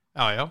flauta.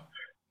 Já.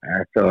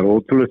 Þetta var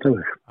ótrúlegt.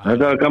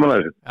 Þetta var gaman að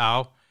þessu. Já.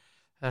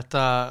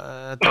 Þetta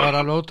var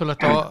alveg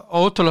ótrúlegt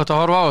að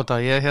horfa á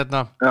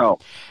þetta. Já.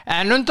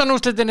 En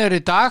undanúrslitin er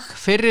í dag.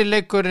 Fyrri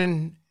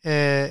leikurinn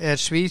er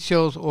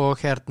Svíþjóð og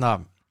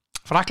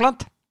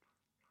Frakkland.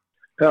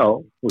 Já,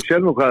 og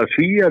sér nú hvað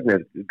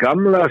Svíarnir,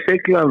 gamla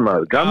siglan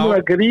maður, gamla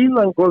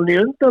grílan komin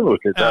í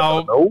undanúrslit. Já,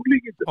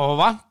 og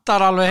vantar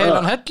alveg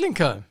heilan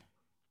hellingaðum.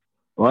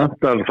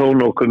 Vantar þó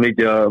nokkuð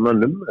mikið af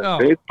mönnum.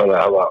 Þeir bara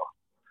hafa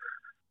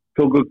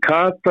tóku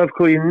Katar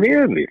í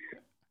nefið.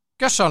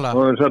 Gjössalega.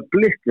 Og þess að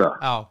blikna.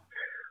 Já.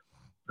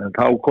 En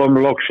þá kom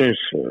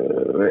loksins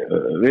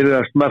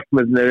virðast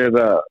markmennir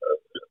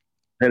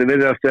þeir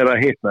virðast vera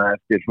að hitna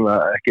eftir svona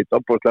ekki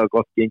doppeltlega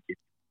gott gengi.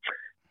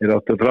 þeir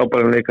áttu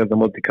frábæran leikandi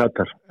á móti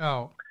Katar.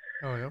 Já.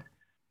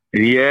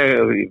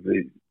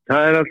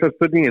 Það alltaf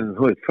spurningin,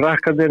 þú veist,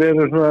 frakkandir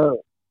eru svona,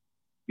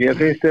 ég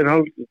finnst þeir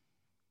hálf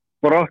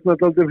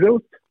brotnað aldrei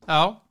fljótt.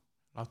 Já,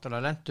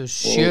 náttúrulega lendu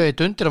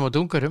 7-1 undir á móti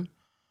Ungverjum.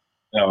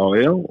 Já, og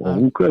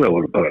Ungverjar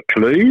voru bara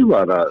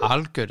klaufar að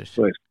algjörir.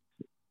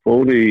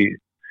 Fóru í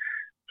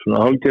svona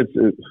hálfgett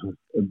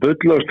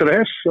bull og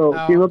stress á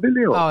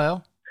tímabili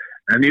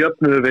en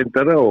jöfnuðu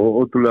vindara og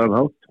ótrúlegan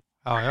hátt.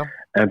 Já.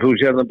 En þú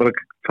sér það bara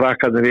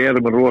frakkandir eru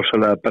með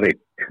rosalega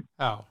breytt.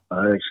 Já.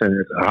 Það sem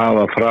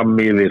hafa fram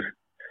yfir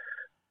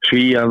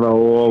Svíana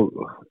og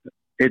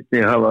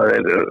einnig hafa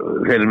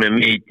þeir með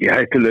mikið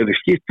hættulegri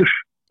skýttur.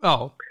 Já.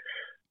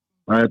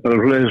 Það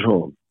bara hlulega svo.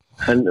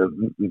 En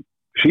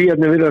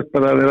Svíarnir viljast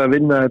bara vera að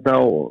vinna þetta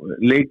á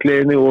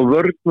leikleginni og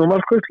vörn og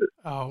markvöldu.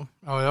 Já.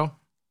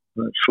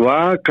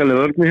 Svakalega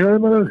vörn í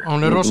hefðum.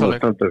 Hún rosaleg.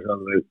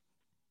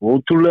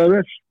 Ótrúlega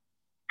vel.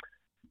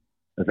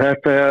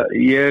 Þetta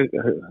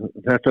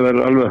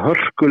verður alveg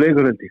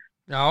hörkuleikur hendi.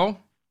 Já.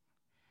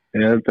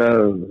 Ég held að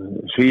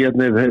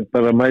Svíarnir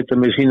bara mæta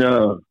með sína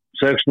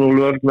 6-0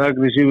 vörn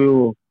aggressífu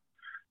og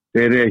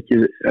þeir eru ekki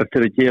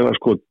eftir að gefa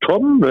sko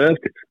tommu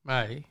eftir.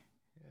 Nei,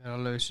 ég er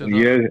alveg vissu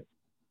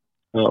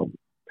það.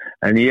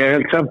 En ég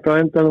held samt á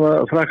endan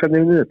að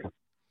frakkarnir við þetta.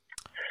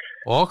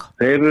 Og?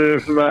 Þeir eru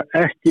svona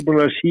ekki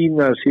búin að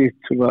sína sitt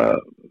svona,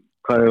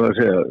 hvað ég var að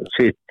segja,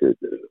 sitt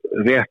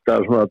rétta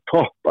svona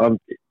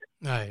toppandi.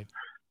 Nei.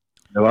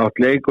 Það var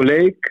átt leik og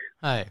leik.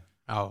 Nei,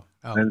 já.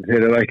 En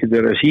þeir eru ekki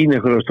verið að sína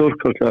einhverja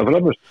stórkostlega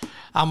framist.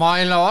 Það má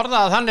eiginlega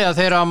orða þannig að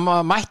þeir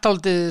eru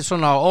mættaldið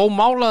svona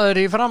ómálaður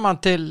í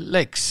framann til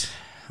leiks.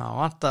 Það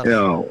vantar.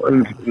 Já,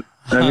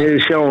 en við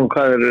sjáum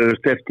hvað þeir eru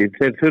sterkir.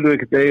 Þeir þurfu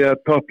ekki að eiga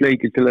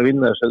toppleiki til að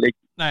vinna þessa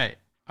leiki. Nei,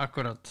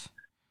 akkurat.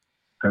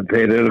 En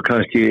þeir eru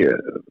kannski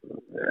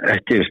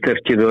ekki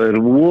sterkir og þeir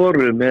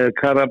voru með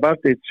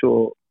Karabatic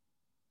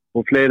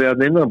og fleiri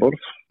að innanborð.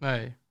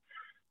 Nei.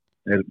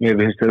 Mér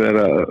finnst að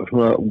vera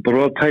svona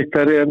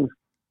brothættari en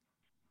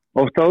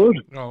oft áður.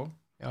 Já,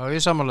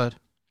 ég samanlegar.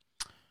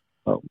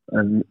 Já,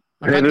 en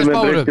þeir eru með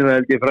breytina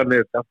held ég fram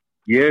með þetta.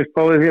 Ég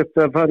spáði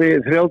þetta að fara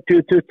í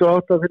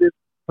 30-28 fyrir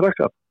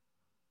frakka.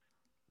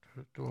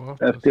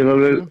 Eftir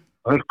alveg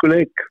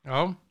hörkuleik. Já.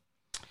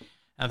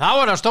 En það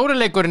var stóri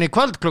leikurinn í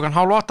kvöld klukkan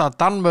 7:30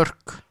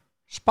 Danmörk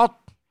Spánn.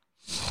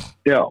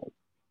 Já,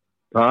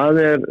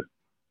 það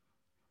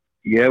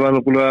ég var nú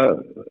búin að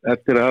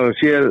eftir að hafa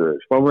séð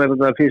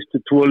Spánverðarna fyrstu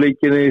 2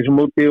 leikinni í þessu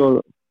móti og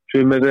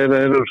sumir þeirra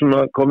eru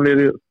svona komnir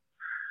í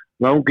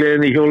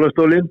langleiðin í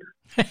hjólastólinn.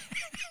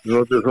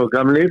 Rótur svo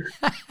gamlir.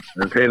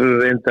 En þeir eru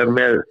reyndar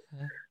með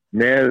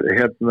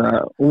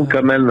unga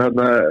menn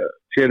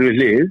sér við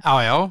hlið.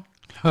 Já.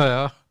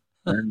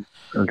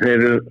 En þeir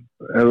eru,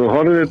 ef þú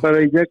horfir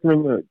bara í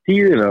gegnum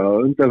tíðina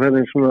og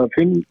undanferðin svona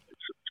 5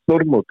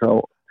 stórmót þá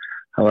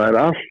er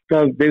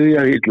alltaf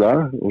byrjað illa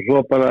og svo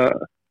bara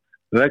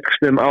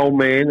vext þeim á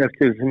megin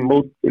eftir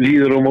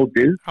líður og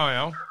mótið.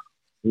 Já.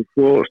 Og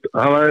svo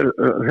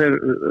þeir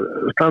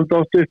standa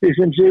oft upp í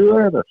sem síðu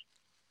þeirra.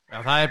 Já,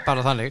 það er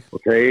bara þannig.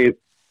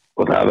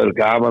 Og það verður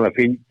gaman að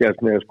fylgjast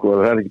með, sko,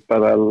 það er ekki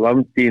bara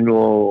Landín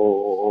og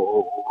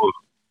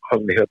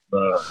hann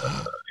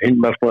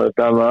hinmarsmaður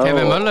Dana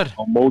Kevin Möller.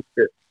 Og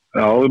mótið.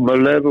 Já,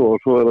 Möller og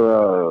svo er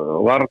það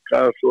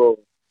Vargas og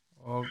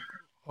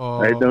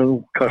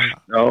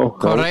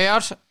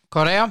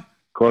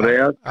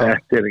Korea,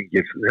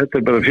 þetta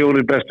er bara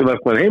 4 bestu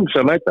markmenn heims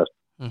að mætast.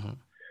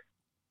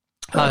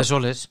 Það er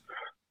svoleiðis.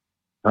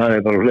 Það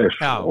er bara fleis.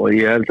 Og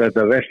ég held að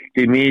þetta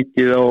velti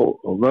mikið á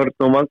vörn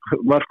og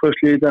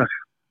markværslu í dag.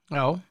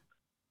 Já.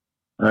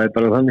 Það er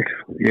bara þannig.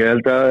 Ég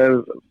held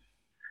að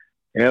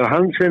ef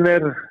Hansen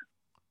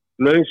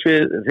laus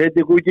við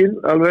þeytikúkin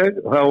alveg,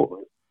 þá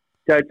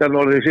gæti hann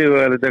orðið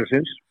sigurvegari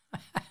dagsins.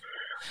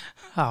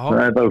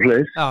 Það er bara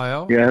fleis. Já.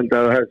 Ég held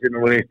að það sé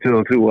nummer 1, 2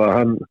 og 3 að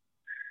hann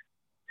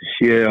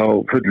sé á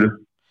fullu.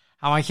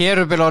 Hann var hér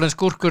upp í orðin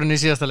skúrkurinn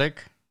í síðasta leik.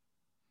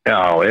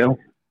 Já.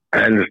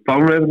 En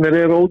Spánverðnir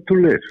eru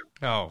ótrúlegir.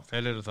 Já,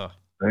 þeir eru það.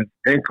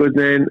 Einhvern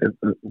veginn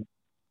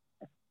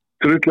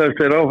trullast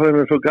þeir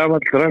áfæðinu svo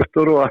gamall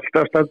traktor og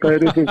alltaf standa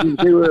þeir upp í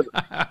síðan sigur.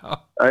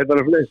 Það er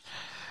bara fleist.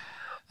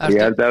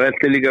 Ég held að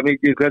velti líka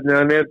mikið hvernig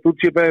hann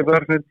Dutschibæði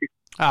farfendi.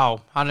 Já,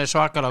 hann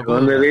svakalega góð.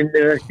 Hann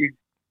vinnið ekki.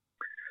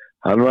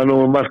 Hann var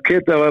nú,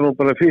 Marketa var nú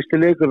bara fyrsti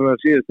leikur og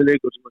síðasti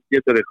leikur sem hann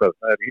getur eitthvað.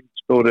 Það er hinn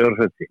stóri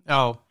orðfendi.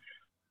 Já,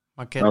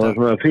 Marketa. Það var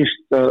svona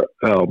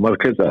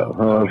Marketa.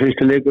 Það var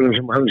fyrsti leikurinn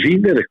sem hann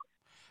sýnir eitthvað.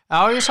 Já,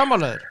 ég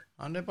sammálaður.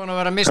 Hann búin að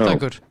vera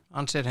mistækur.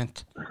 Hann sér hint.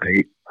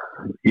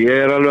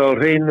 Ég alveg á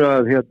hreinu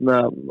að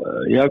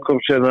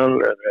Jakobsen, hann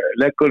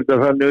leggur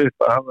þetta þannig upp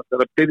að hann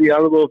ætlar að byrja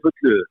alveg á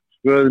fullu.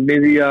 Spröð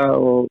miðja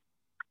og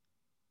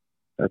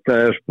þetta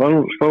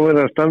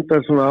spáverið að standa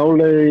svona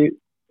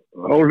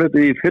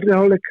áhlaupi í fyrri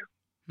hálfleik.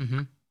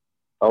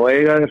 Þá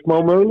eiga þeir smá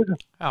möguleika.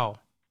 Já.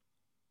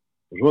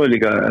 Og svo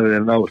líka ef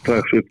þeir ná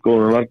strax upp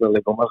góðan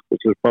varnarleik og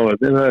markvöldsur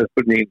spáverðin, það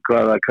spurning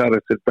hvaða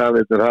karakter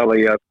Davidur hafa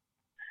í að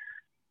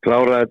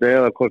klára þetta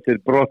eða hvort þeir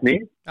brotni.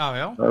 Já.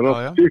 Það er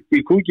oft stutt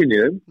í kúkinni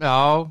þeim.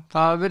 Já,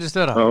 það virðist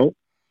vera. Já.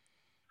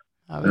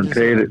 En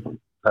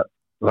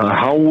það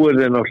háir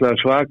þeir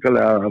náttúrulega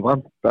svakalega að það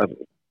vantar.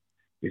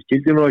 Ég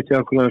skildi nú ekki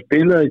að hann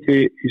spilaði ekki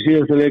í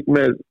síðasta leik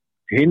með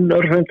hinn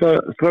örfenda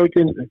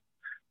strákin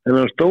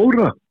þennan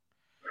stóra.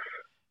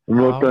 Það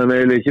notaði hann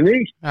eiginlega ekki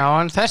neitt. Já,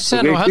 en þessi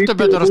er nú heldur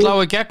betur að slá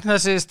í gegn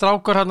þessi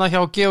strákur hérna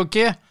hjá G&G.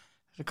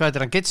 Hvað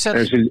heitir hann, Gitsel?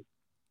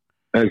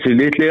 Þessi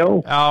litli, já.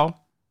 Já.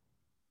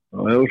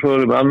 Og svo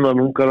erum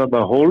annan ungar að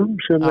Holm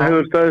sem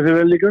hefur staðið sér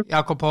vel líka.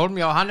 Jakob Holm,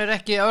 já, hann er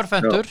ekki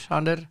örfendur.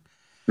 Hann er...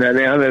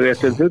 Nei, hann er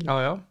réttendur.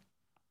 Já.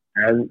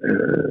 En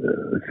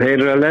þeir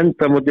eru að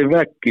lenda móti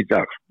vegg í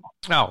dag.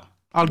 Já,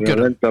 algjör. Þeir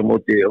eru að lenda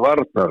móti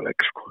varnarvegg,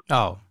 sko.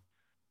 Já.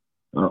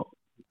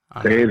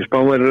 Þeir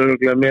Spánverjar eru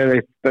örugglega með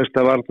eitt besta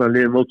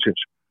varnarlið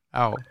mótsins.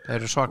 Já, þeir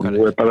eru svakalir.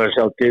 Og það er bara að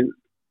sjá til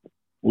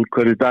úr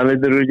hverju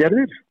Danir eru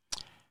gerðir.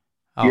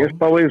 Ég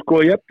spáði sko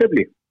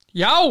jafntefli.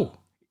 Já!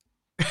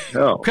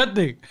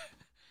 Hvernig?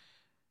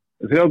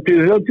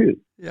 30-30.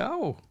 Já,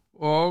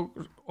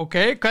 og ok,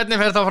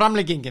 hvernig fer þá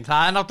framlíkingin?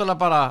 Það er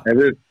náttúrulega bara...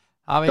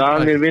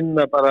 Danir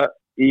vinna bara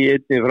í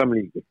einni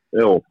framlíkingu.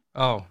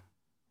 Já.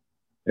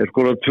 Þeir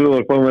skora 2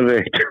 og Spánverjar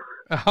 1.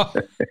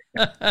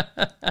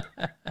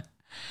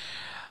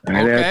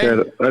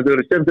 Þetta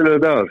verður skemmtilega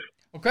dagur.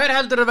 Og hver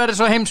heldur að verði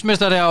svo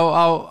heimsmeistari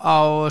á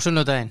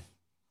sunnudaginn?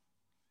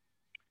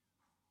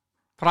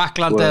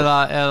 Frakkland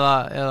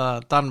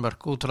eða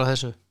Danmörk út frá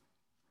þessu?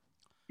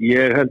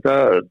 Ég held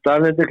að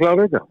Danir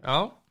klára þetta. Já,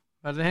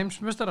 verði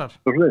heimsmeistarar.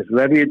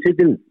 Verði ég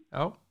titilin.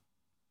 Já.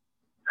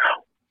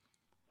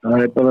 Það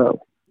er bara...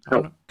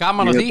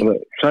 Gaman á því. Ég er bara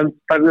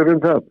sanndagur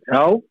það.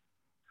 Já.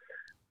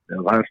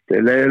 Það varst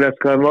leiðilegt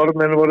hvað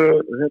normenn voru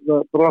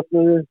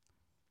brotnuði.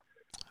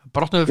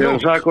 Brotnuði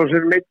fljótt. Þegar Sarkozy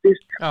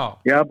meiddist.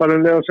 Já, bara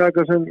þegar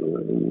Sarkozy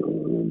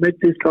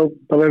meiddist þá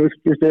bara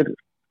virkist þeir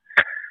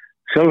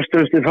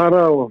sjálfstöðstir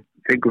fara og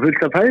fengur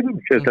fullt af færum.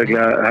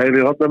 Sérstaklega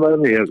hægri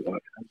hotnamaðurinn. Ég held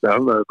að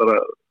hann bara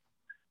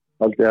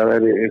aldrei að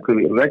vera einhver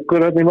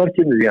veggur hann í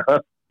markinu. Já,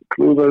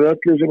 klúðaði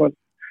öllu sem hann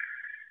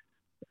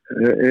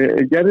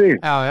gerði.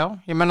 Já,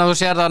 ég menna þú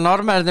sér að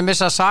normenn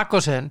missa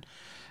Sarkozy.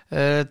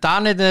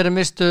 Danirnir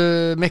mistu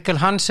Mikkel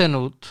Hansen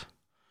út.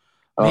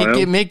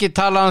 Mikið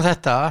talað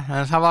þetta,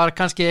 en það var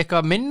kannski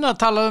eitthvað minna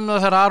að tala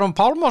það þegar Aron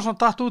Pálmarsson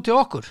datt út í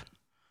okkur.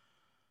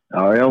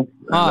 Já.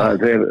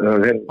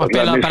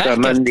 Þeir mista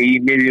menn í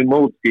miðjum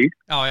móti.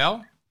 Já.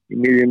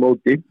 Í miðjum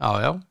móti.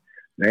 Já.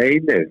 Nei,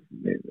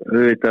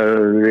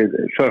 við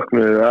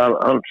söknuðum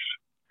alls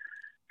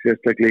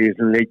sérstaklega í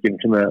þessum leikjum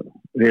sem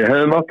við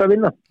hefðum átt að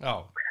vinna. Já.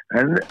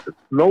 En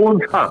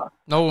nóg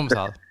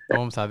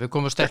það. Við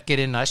komum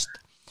sterkir inn næst.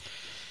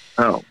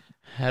 Já.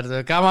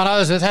 Herðu, gaman að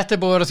þessu, þetta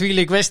búið að vera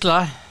þvílík veisla.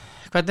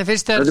 Hvernig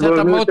finnst þér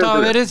þetta mót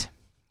að verið?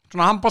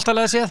 Svona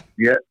handboltalega séð?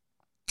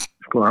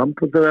 Sko,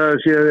 handboltalega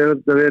séð er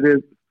þetta verið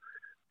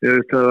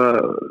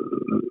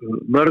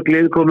mörg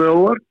lið komið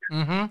óvart.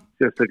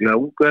 Sérstaklega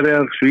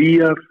Ungverjar,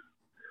 Svíjar,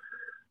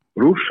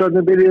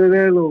 Rússarnir byrjuði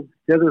vel og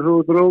gerði svo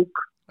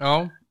drók. Já.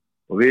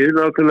 Og við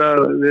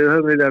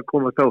höfum viljað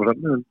komast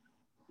áfram.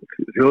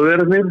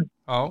 Þjóðverðarnir.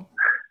 Já.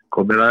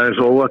 Komið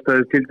aðeins óvart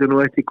að til nú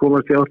ekki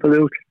komast í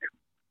áttalega úrslit.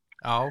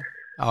 Já.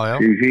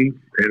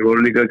 Þeir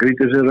voru líka að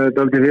kritisera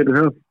þetta aldrei fyrir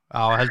það.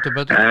 Já, heldur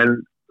betur. En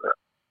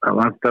það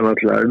vantar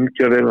náttúrulega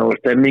umgjörðina og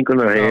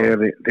stemminguna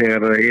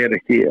þegar það er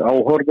ekki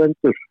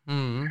áhorfendur.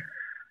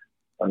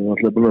 Það er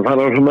náttúrulega búin að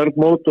fara á svo mörg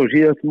mót og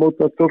síðast mót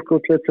að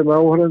stórkostlegt sem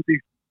áhorfendi.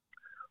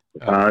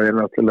 Það er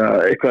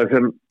náttúrulega eitthvað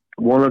sem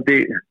vonandi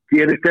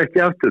gerist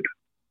ekki aftur.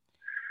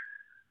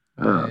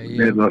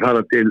 Við erum að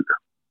fara til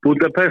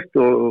Budapest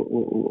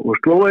og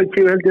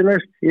Slóvakíu held ég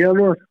næst í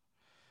janúar.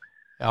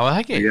 Já, það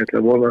ekki. Ég ætla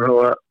að vona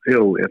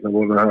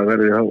að það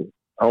verði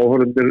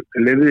áhorfendur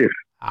lifðir.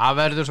 Það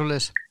verður svo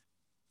leys.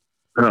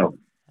 Já.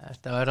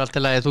 Þetta verður allt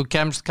í lagi, þú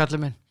kemst, kallið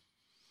minn.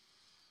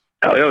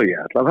 Já, ég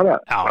ætla að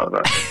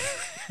fara.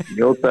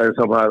 Njóta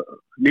þess að maður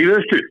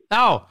lífðustu.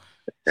 Já,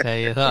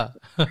 segi það.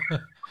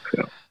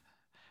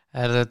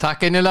 Takk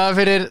einilega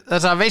fyrir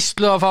þessa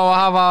veislu að fá að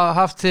hafa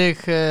haft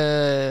þig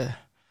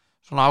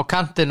svona á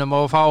kantinum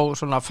og fá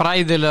svona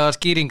fræðilega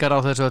skýringar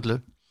á þessu öllu.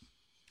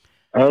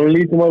 Það var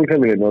lítið mál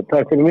kallið og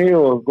takk fyrir mig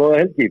og góða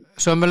helgi.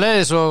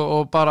 Sömuleiðis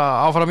og bara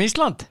áfram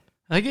Ísland,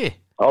 ekki?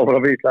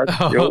 Áfram Ísland,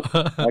 jú,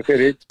 takk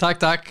fyrir.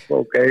 Takk.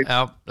 Ok.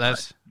 Já,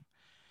 bless.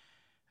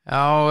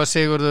 Já,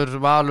 Sigurður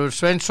Valur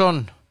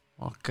Sveinsson,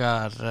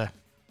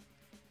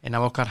 einn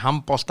af okkar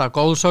handbolta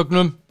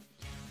góðsögnum,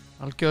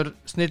 algjör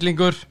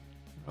snillingur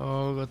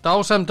og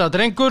dásemda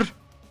drengur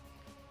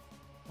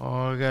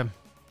og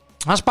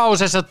hann spáði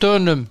þess að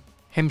Dönum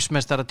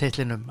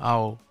heimsmeistaratitlinum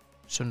á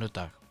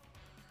sunnudag.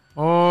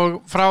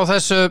 Og frá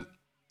þessu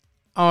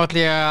áætla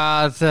ég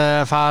að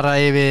fara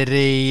yfir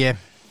í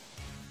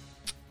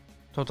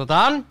Tóta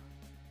Dan,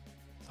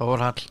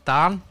 Þórhall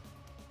Dan.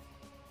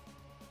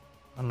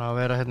 Hann á að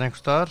vera hérna einhvers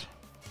staðar.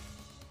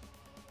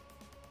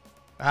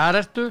 Hvar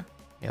ertu?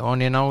 Já,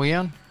 hann ég ná í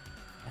hann.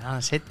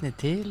 Hann setni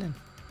til en.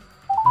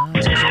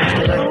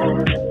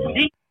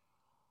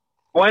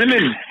 Góðan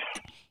minn.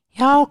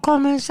 Já,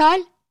 komið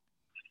sæl.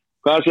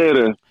 Hvað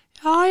segirðu?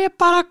 Já, ég er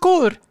bara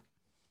góður.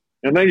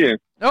 En ekki?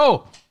 Jó,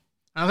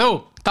 en þú,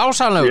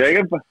 dásanlegur.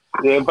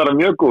 Ég er bara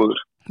mjög góður.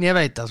 Ég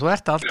veit að þú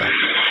ert alltaf.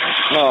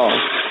 Já.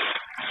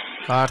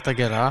 Hvað ert að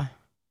gera?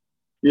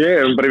 Ég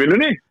er bara í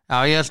vinnunni. Já,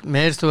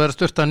 mér heyrst þú verið að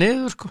sturta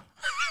niður, sko.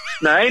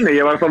 Nei,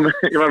 ég var að fá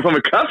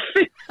með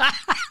kaffi.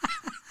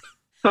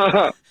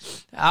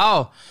 Já,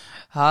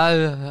 það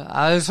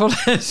er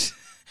svoleiðis.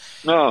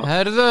 Já.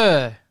 Herðu.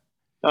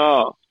 Já.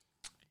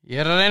 Ég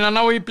er að reyna að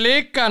ná í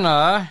blikana.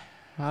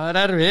 Það er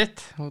erfitt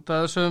út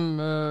af þessum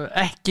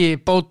ekki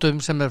bótum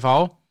sem fá.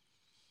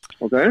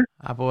 Ok.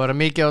 Það búið að vera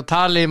mikið á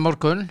tali í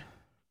morgun.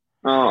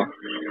 Já.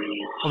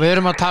 Og við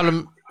erum að tala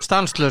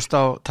stanslaust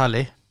á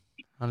tali.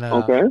 Þannig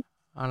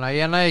að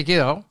ég næði ekki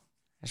þá,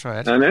 eins og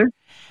Nei.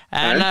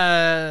 En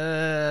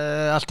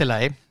allt í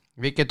lagi.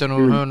 Við getum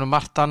nú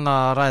margt annað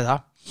að ræða.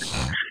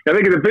 Já,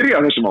 við getum byrjað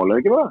á þessu máli,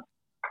 ekki það?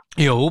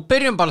 Jú,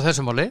 byrjum bara á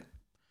þessu máli.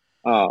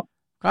 Já.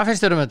 Hvað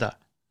finnst þér þetta?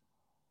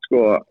 Sko,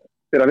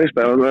 fyrir að vista,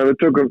 við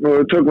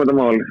tökum þetta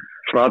mál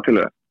frá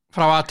Atilu.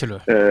 Frá Atilu?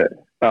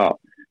 Já.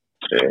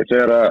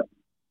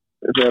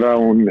 Þegar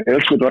hún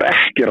Elskut var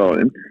ekki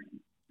ráðin,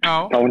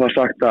 þá var það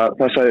sagt að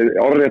það sagði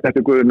orðrétt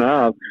eftir Guðna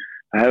að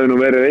það hefði nú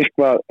verið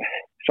eitthvað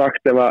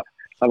sagt ef að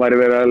það væri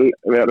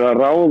verið að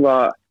ráða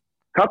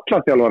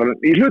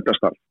kallaþjálfaran í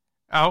hlutastarf.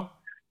 Já.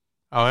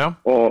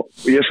 Og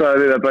ég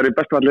sagði við að þetta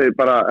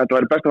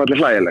væri bestafalli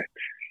hlægilegt.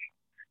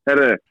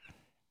 Herðu,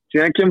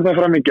 síðan kemur það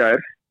fram í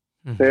gær,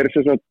 þeir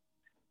sem sagt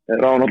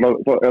ráðan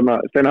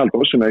alltaf Steinn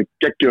Halldórs sem er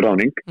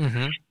geggjuráning,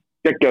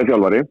 geggjaður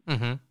þjálfari,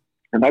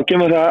 en þá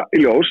kemur það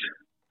í ljós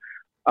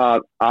að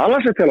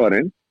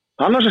aðlandsliðsþjálfarinn,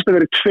 hann har sérst að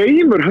verið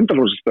 2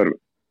 100%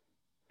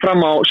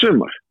 fram á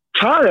sumar.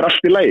 Það er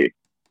allt í lagi.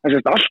 Það er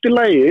sérst allt í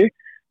lagi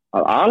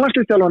að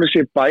aðlandsliðsþjálfarinn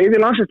sé bæði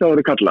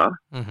landsliðsþjálfari kalla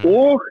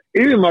og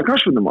yfirmaður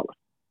knattspyrnumála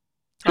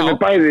sem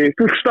er bæði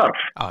fullt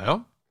starf. Já.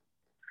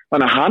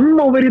 Þannig að hann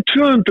má verið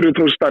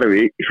 200%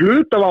 starfi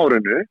hlut af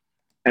árinu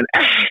en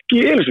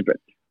ekki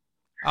Elisabeth.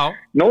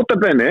 Nota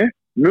bene,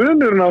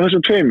 munurinn á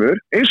þessum 2,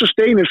 eins og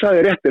Steini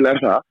sagði réttilega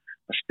er það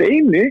að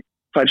Steini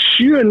fær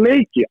 7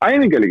 leiki,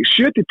 æfingarleiki,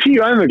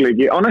 7-10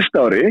 æfingarleiki á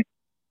næsta ári,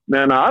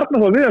 meðan að Arnar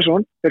Þór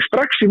Viðarsson er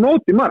strax í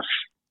móti mars.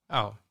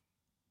 Já.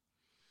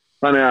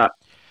 Þannig að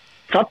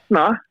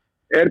þarna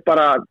er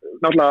bara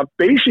náttúrulega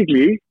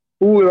basically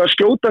búið að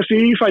skjóta sig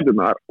í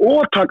fæturnar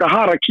og taka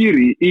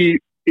harakiri í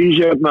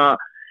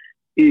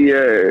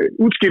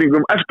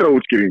útskýringum eftir á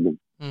útskýringum.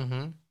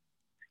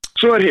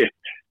 Svo er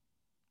hitt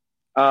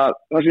að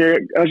það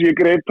sem ég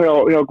greip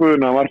hjá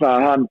Guðna var það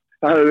að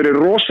það hefði verið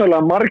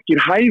rosalega margir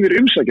hæfir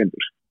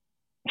umsækjendur.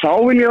 Þá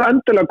vil ég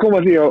endilega koma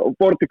því á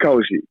borð til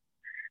KSÍ.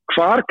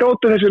 Hvar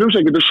gátu þessir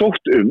umsækjendur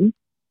sótt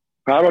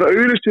hvað var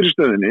auglýst fyrir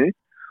stöðinni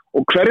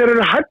og hverjar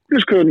eru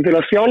hæfniskröfurnar til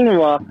að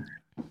þjálfa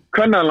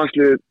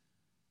kvennalandslið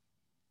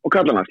og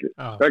karlalandslið.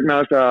 Vegna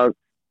þess að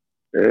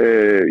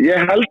ég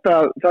held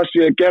að það sé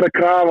að gera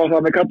krafa á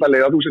það með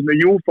kallalið að þú sett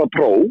með Júfa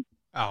Pro.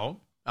 Já.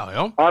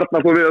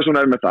 Arnar Þór Viðarsson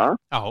er með það.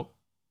 Já.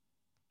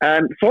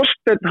 En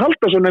Þorsteinn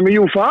Halldórsson er með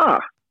Júfa A.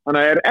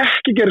 Þannig að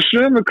ekki gerð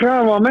sömu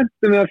krafa á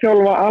mentum við að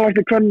þjálfa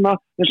aðlandslið kvenna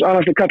eins og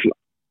aðlandslið kalla.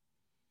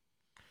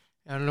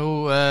 Já, nú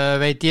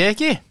veit ég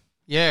ekki.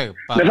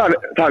 Það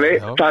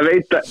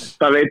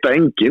veit að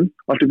enginn.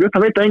 Það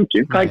veit að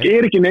enginn. Það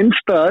er ekki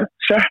neinstaðar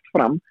sett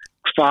fram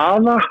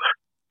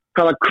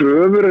hvaða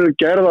kröfur eru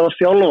gerðar á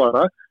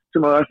þjálfara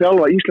sem að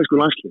þjálfa íslensku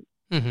landslið.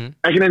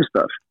 Ekki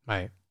neinstaðar.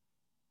 Nei.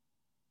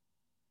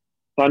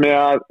 Þannig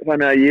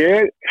að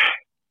ég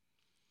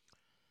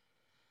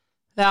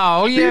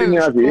spyr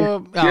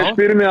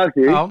mig að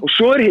því og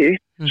svo er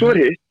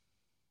hitt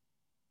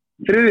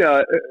þriðja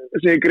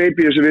sem ég greip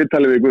í þessu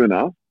viðtali við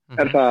Guðna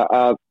er það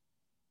að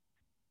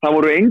það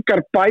voru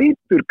engar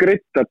bætur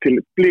greiddar til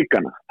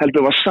blikana,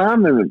 heldur var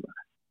samið það.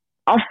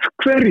 Af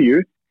hverju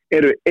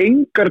eru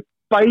engar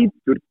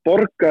bætur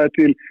borgaði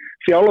til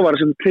þjálfara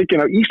sem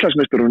tekin af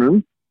Íslandsmeisturunum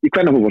í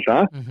kvennafótbolta,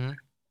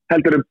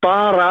 heldur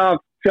bara af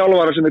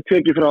þjálfara sem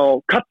tekið frá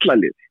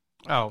kallalið.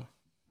 Já.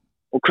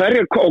 Og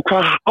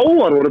hvað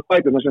háar voru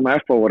bæturna sem að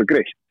FH voru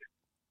greitt?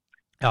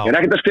 Ég er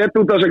ekkert að stjæta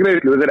út af þessa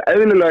greiðslu, þetta er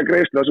eðlilega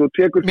greiðsla svo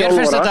tekur þjálfara. Mér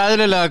finnst þetta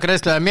eðlilega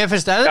greiðsla, mér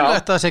finnst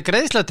eðlilegt að þessi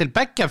greiðsla til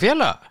beggja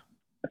félaga.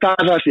 Það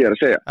er það sem ég er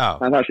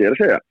að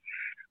segja.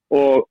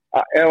 Og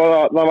ef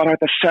það var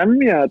hægt að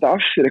semja þetta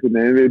af sér einhvern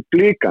veginn við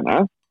blikana,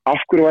 af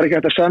hverju var ekki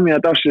hægt að semja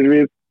þetta af sér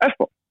við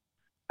FH?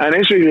 En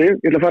eins og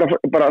ég ætla að fara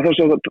bara þess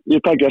að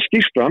ég taki að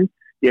skýrt fram,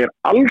 ég er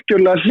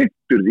algjörlega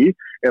hlyttur því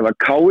ef að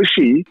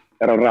KSÍ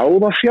er að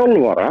ráða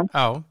þjálfara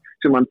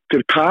sem hann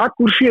til tak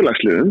úr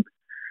félagsliðum,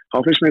 þá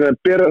finnst mér að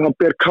það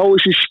ber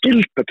KSÍ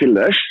skylda til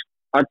þess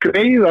að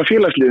greiða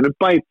félagsliðinu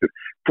bætur.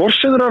 Hvort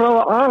sem þeir að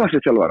ráða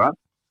aðalslið þjálfara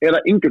eða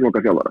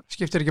yngirflokka þjálfara.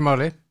 Skiptir ekki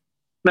máli?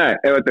 Nei,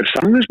 ef þetta er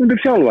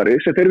samningsbundið þjálfari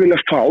sem þeir vilja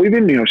fá í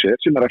vinnu hjá sér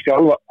sem er að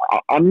þjálfa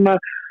annað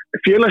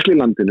félagslið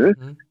í landinu,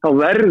 þá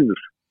verður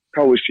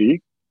KSÍ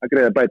að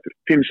greiða bætur,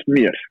 finnst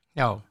mér.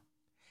 Já.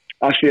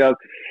 Af því að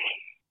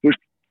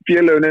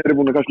félögin eru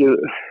búin að kannski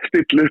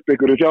stilla upp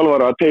einhverju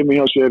þjálfara að teimi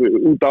hjá sér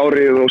út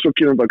árið og svo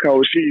kemur bara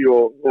KSÍ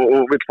og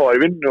vill fá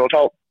í vinnu og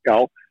þá, já,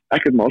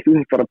 ekkert mál, þú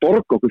þarf bara að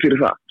borga okkur fyrir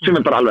það,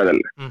 sem bara alveg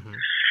eðlilegt.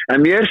 En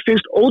mér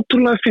finnst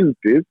ótrúlega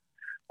fyndið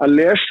að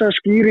lesa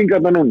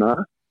skýringarna núna,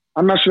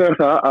 annars vegar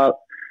það að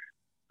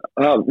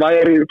það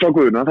væri frá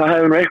Guðna, það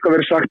hefði nú eitthvað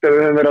verið sagt ef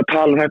við hefum verið að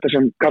tala um þetta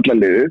sem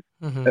kallaliðið,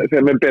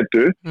 þegar með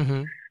betu,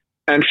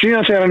 en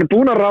síðan þegar hann er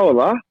búin að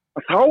ráða,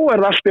 þá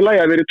það allt í lagi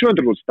að vera í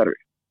 200% starfi.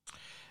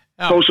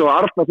 Þó svo að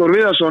Arnar Þór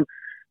Viðarsson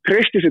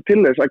treysti sér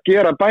til þess að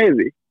gera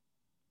bæði,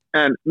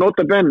 en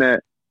nota bene,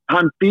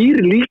 hann býr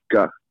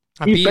líka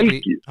í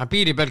Belgíu. Hann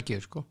býr í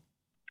Belgíu, sko.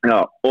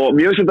 Já, og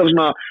mér finnst þetta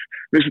svona,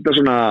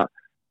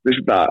 ég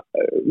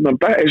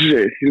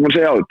má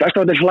segja á því, best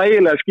að þetta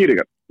hlægilega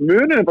skýringar.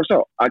 Munið er bara sá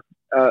að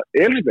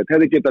Elisabeth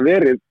hefði geta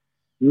verið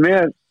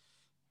með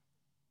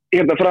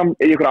fram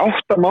í ykkur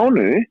 8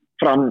 mánuði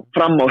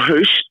fram á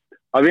haust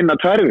að vinna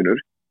 2 vinnur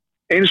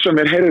eins og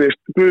mér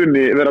heyrðist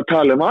Guðni vera að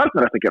tala um að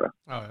Arnar ætti að gera.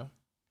 Já.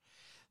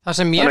 Það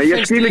sem mér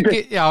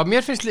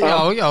finnst líka,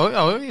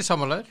 ég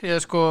sammálaður,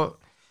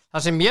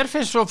 það sem mér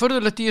finnst svo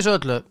furðulegt í þessu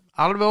öllu,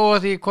 alveg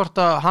óað því hvort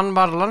að hann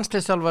var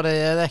landsliðsþjálfari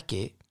eða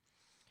ekki,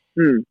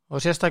 og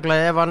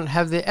sérstaklega ef hann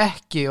hefði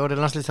ekki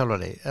orðið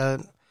landsliðsþjálfari,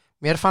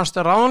 mér fannst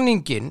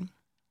ráðningin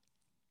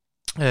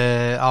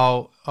á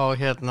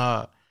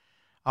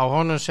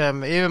honum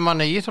sem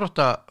yfirmanni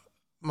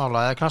íþróttamála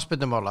eða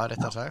knattspyrnumála,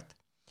 réttar sagt,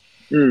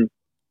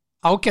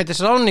 ágætis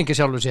ráðningi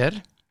sjálfur sér.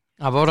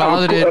 Það er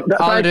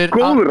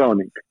góður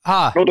ráðning.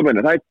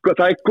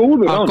 Það er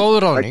góður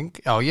ráðning.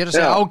 Já, ég er að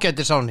segja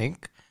ágætis ráðning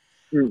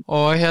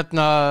og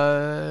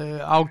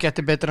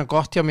ágæti betur en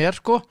gott hjá mér,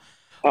 sko.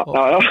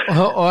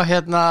 Og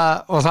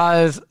það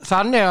er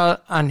þannig að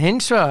hann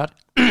hins vegar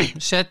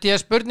setti ég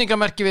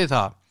spurningamerki við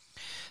það.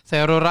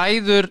 Þegar þú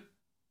ræður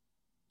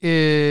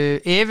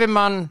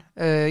yfirmann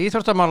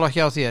íþróttamála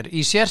hjá þér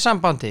í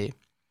sérsambandi,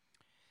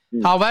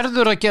 þá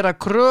verður að gera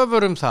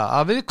kröfur það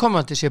að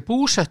viðkomandi sé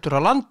búsettur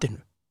á landinu.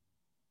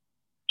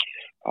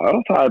 Já,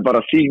 það er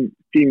bara þín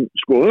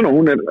skoðun og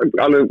hún er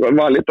alveg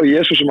valid og ég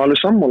er svo sem alveg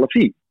sammála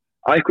því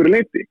að einhverju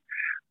leyti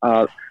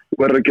að þú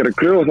verður að gera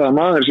kröfu það að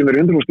maður sem er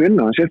 100%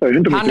 vinna,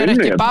 hann er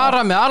ekki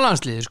bara með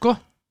A-landsliði, sko.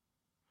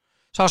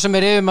 Sá sem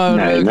er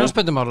yfirmaður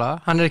knattspyrnumála,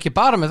 hann er ekki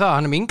bara með það,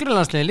 hann er með yngri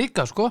landsliði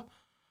líka, sko.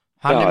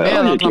 Hann er með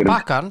allan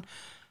bakkan.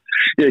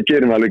 Ég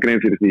gerir mig alveg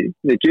grein fyrir því.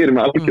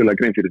 Algjörlega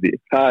grein fyrir því.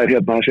 Það er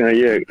sem það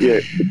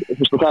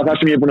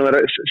sem ég er búin að vera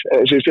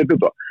sem ég set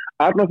upp á.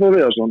 Arnar Þór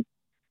Viðarsson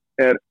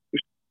er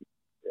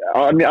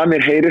að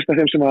mér heyrist að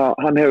þeim sem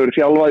hann hefur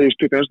þjálfað í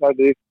stupið það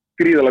er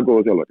gríðalega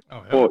góða þjálfari.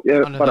 Og ég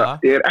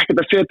er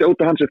ekkert að setja út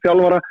af hans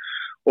þjálfara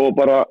og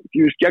bara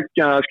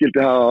geggja að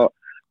skildi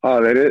hafa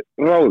verið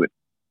ráðinn.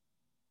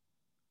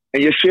 En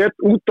ég set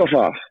út á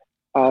það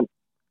að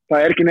það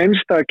er ekki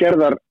neinst að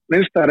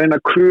reyna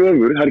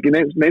kröfur, það er ekki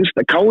neinst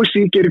að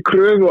KSÍ gerir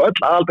kröfu og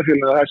öll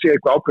aðaldarfélögin að það sé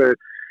eitthvað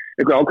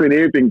ákveðin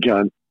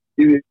yfirbingjan í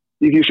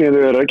því sem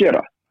þau eru að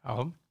gera. Já.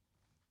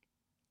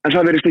 En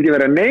það verðist ekki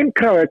vera nein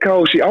krafa að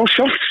KSÍ á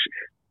sjálfs.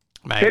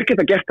 Þeir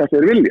geta gert það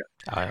þeir vilja.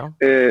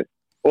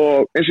 Og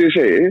eins og ég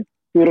segi,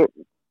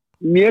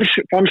 mér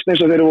fannst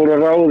eins og þeir voru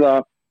að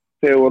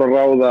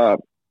ráða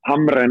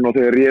Hamren og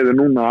þeir réðu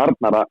núna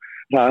Arnara,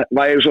 það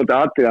væri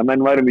svolítið atrið að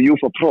menn væri með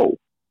UEFA Pro.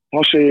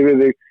 Þá segir við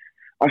þig,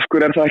 af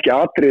hverju er það ekki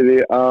atriði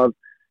að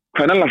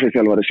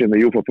kvennalandsliðsþjálfari sé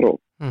með UEFA Pro?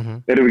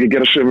 Erum við ekki að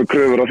gera sömu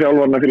kröfur á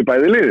þjálfarna fyrir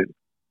bæði liðin?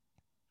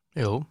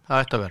 Jú, það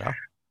ætti að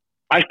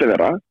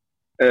vera.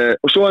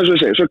 Og svo eins og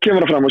ég segi, svo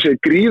kemur það fram og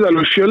segir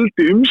gríðalegu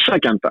fjöldi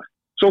umsækjanda,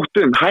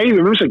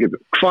 hæfum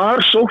umsækjandum. Hvar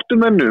sóttu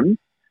mennum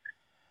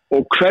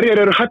og hverjar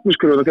eru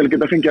hæfniskröfurnar til að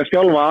geta fengið að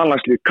þjálfa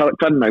A-landslið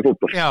kvenna í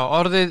fótbolta? Já,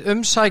 orðið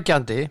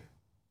umsækjandi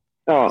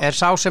er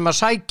sá sem að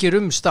sækir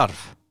starf.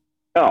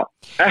 Já,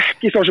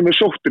 ekki sá sem er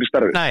sóttur í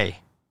starfi. Nei,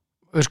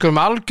 við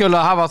skulum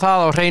algjörlega hafa það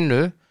á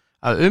hreinu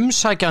að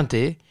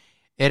umsækjandi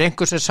er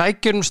einhver sem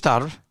sækir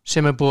starf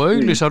sem er búið að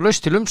auglýsa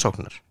laust til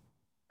umsóknar.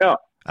 Já.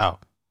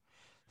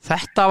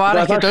 Þetta var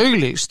ekkert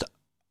auglýst.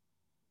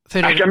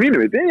 Ekki að mínu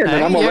viti.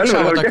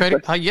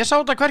 Ég sá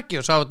þetta hvergi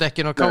og sá þetta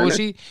ekki á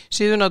KSÍ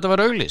síðan að þetta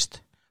var auglýst.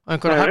 Og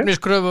einhverja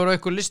hæfniskröfur og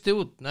einhver listi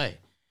út. Nei.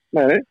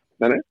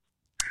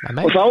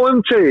 Og þá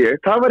segi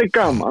ég, það væri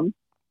gaman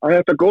að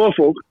þetta góða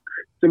fólk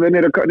sem er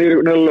nýra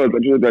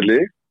lögðan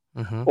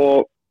og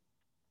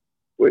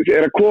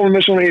er að koma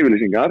með svona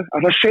yfirlýsingar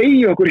að það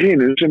segja okkur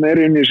hinum sem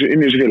eru inn í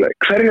þessu félagi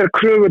hverjar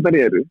kröfurnar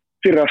eru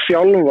fyrir að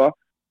þjálfa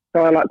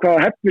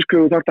hvaða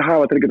hefniskröfu þarf að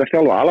hafa til að geta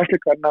þjálfa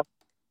A-landslið kvenna,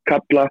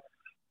 kalla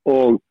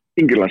og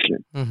yngri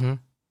landslið.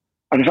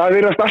 Það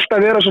virðast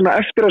alltaf vera svona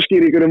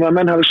eftiráskýringur að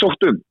menn hafi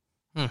sótt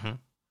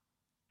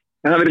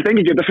en það virðist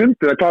enginn geta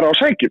fundið að klara á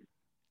sækjum.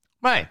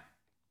 Nei.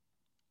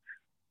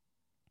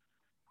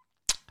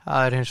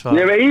 Það er hins vegar.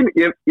 Ég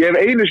hef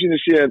einu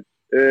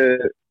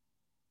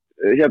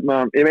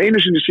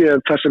sinni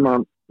séð þar sem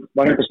hann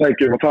var hægt að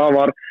sækjum og það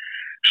var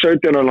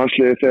 17.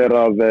 landslið þegar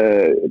að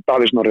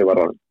Davíð Snorri var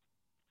ráðinn.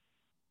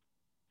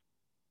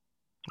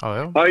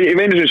 Ég hef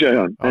einu sinni séð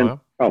hann.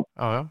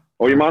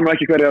 og ég man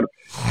ekki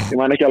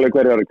alveg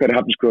hverjar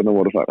hafniskvöðuna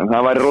voru þar, en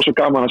það væri rosa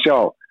gaman að sjá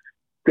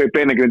hver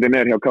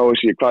beinagrindin hjá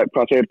KSÍ,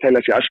 hvað þeir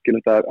telja sér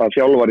æskilegt að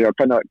þjálfari á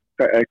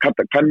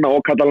kvenna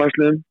og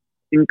kallalandsliðum,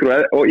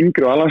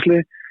 yngri og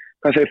allandslið,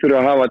 hvað þeir þurfa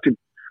að hafa til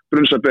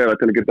brunnsabera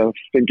til að geta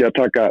fengið að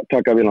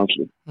taka við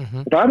landslið.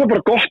 Það er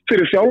bara gott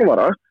fyrir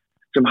þjálfara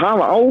sem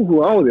hafa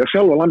áhuga á því að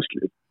þjálfa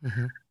landslið.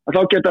 Að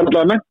þá geta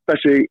alltaf að mennta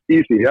sig í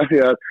því, af því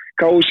að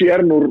KSÍ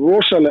nú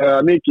rosalega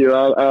mikið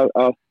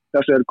að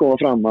þessi koma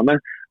fram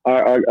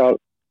að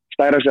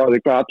stæra sig á því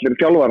hvað allir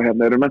þjálfara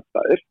hérna eru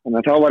menntaðir. Þannig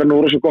að þá var nú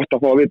rosalega gott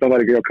að fá að vita að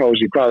það ekki á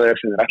KSÍ hvað það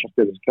sem þeir ætlast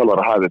til þess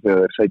þjálfara hafi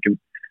þegar þeir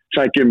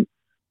sækjum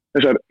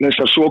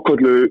þessar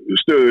svoköllu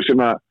stöður sem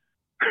að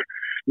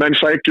menn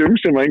sækjum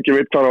sem að enginn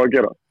veit hvað á að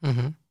gera.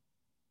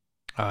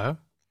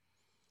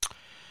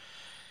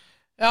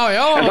 Já.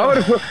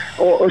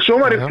 Og svo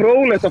var ég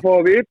fróðlegt að fá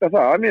að vita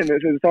það, mér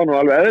finnst það nú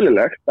alveg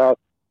eðlilegt að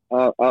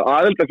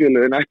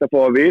aðildarfélögin ætti að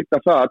fá að vita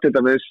það, til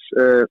dæmis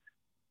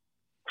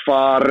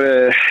hvað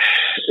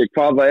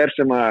það er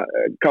sem að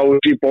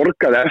KSÍ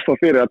borgaði FH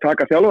fyrir að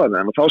taka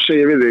þjálfarana, og þá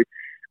segi við þig,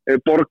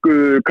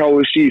 borguðu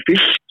KSÍ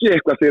Fylki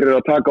eitthvað fyrir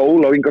að taka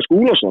Ólaf Inga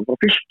Skúlason frá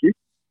Fylki?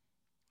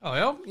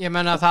 Já, ég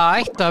menna að það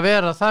ætti að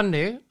vera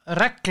þannig,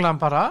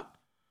 reglan bara,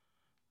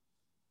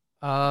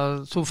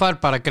 að þú fær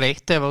bara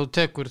greitt ef þú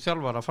tekur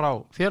þjálfara frá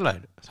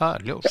félaginu, það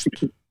er ljóst.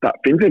 Það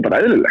finnst þið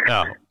bara eðlilegt.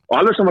 Og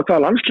alveg sem að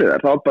hvaða landslið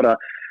er, þá bara,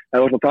 ef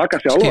þú ætti að taka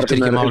þjálfara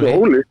sem er eins og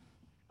Óli,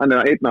 hann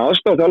er einn af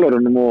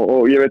aðstofþjálfarunum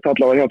og ég veit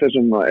allavega hjá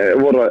þessum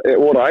voru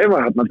að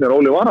æfa hérna þegar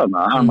Óli var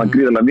þarna, hann var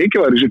gríðarlega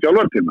mikilvægur í sitt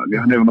þjálfartíma, því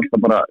hann hefur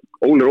náttúrulega bara,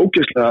 Óli er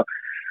ógeðslega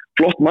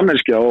flott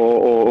manneskja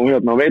og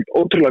veit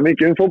ótrúlega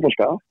mikið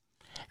fótbolta.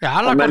 Já,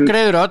 hann bara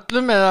greiður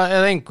öllum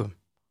eða engum.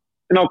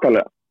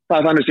 Nákvæmlega, það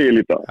er þannig sem ég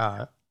líti á.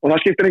 Og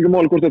það skiptir engum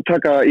máli hvort þú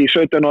taka í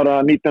 17 ára,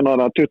 19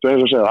 ára, 20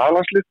 eða segja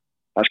aðlandslið,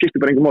 það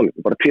skiptir bara engum máli.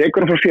 Þú bara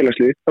tekur hann frá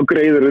félagslið, þá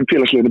greiður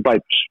félagsliðinu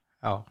bætis.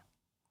 Já.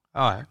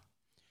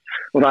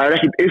 Og það er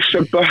ekkit ifs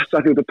and buts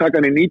að þú ert að taka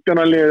hann í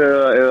 19-lið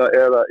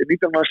eða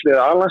 19-landslið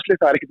eða aðlandslið,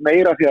 það er ekkit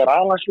meira því að það er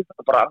aðlandslið, það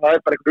er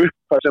bara eitthvað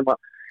uppfæð sem að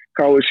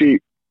KSÍ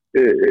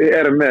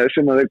er með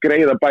sem að þeir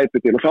greiða bæti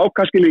til. Og þá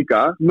kannski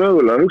líka,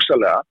 mögulega,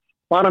 hugsalega,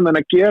 fara menn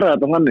að gera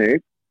þetta þannig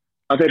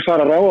að þeir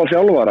fara að ráða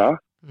þjálfara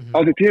á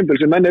því tímabil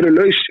sem menn eru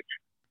lausir.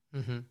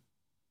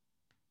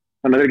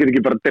 Þannig að þeir geta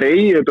ekki bara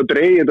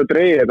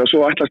dreigið og svo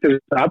ætlast til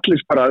að allir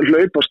bara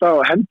hlaupa á stað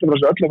og hendur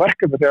þessu öllu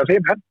verkefni þegar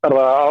þeim hendar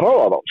það að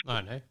ráða þá.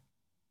 Nei.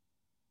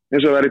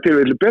 Eins og það er í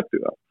tilfelli betur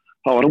það.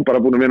 Þá var hún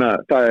bara búin að vinna,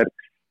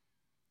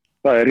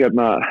 það er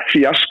hérna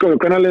fíasko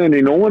við kvennaliðinu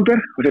í nóvember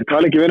og þeir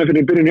tala ekki vinna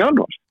fyrir byrjun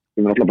janúar.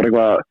 Það er alltaf bara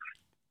eitthvað,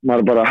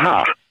 maður bara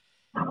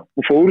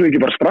og fóruð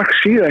ekki bara strax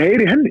síðan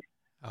heyri henni.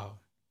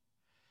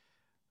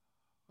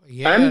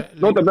 En,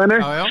 nota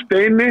benni,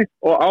 Steini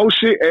og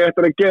Ási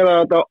eftir að gera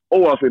þetta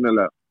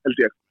óafinnilega, held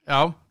ég. Já,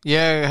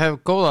 ég hef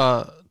góða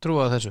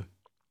trú á þessu.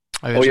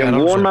 Og ég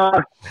vona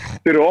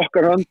fyrir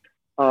okkar hand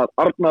að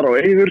Arnar og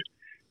Eiður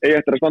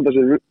eftir að standa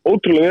sér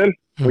ótrúlega vel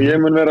og ég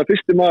mun vera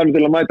fyrsti maður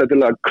til að mæta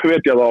til að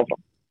hvetja það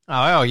áfram.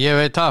 Já, ég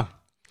veit það.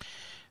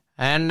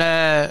 En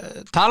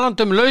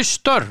talandi laus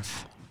störf.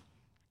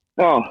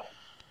 Já.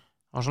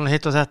 Og svona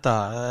hitt og þetta.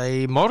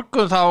 Í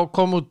morgun þá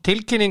kom út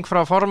tilkynning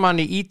frá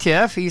formanni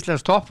ITF,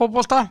 Íslensk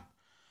toppfótbolta.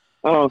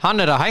 Hann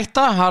er að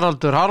hætta,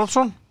 Haraldur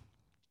Haraldsson.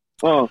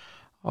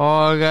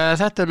 Og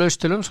þetta er laust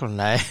til umsókn.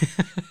 Nei.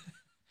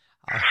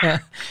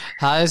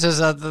 Það er sem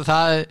sagt,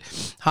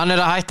 hann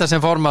er að hætta sem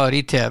formaður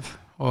ITF.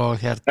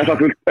 Og hérna. Er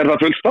það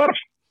fullt starf?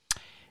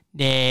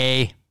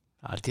 Nei,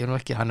 það er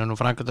nú ekki. Hann er nú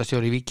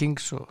framkvæmdastjóri í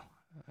Víkings og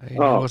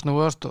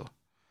snúast og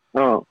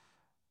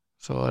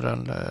svo er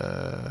hann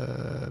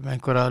með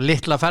einhverja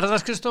litla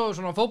ferðarskristofu,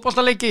 svona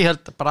fótboltaleiki, ég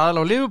held bara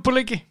aðalega á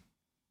Liverpool-leiki.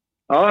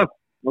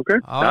 Ok.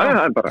 Það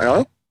er bara,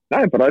 það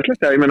er bara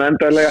ætlegt. Ég meina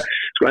endalega,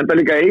 enda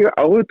líka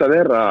á þetta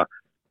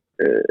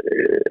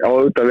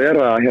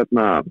vera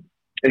hérna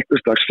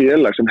einhvers slags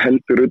félag sem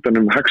heldur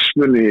utan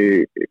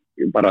hagsmuni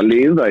bara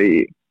liða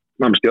í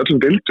nánast í öllum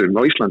deildum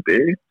á Íslandi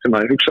sem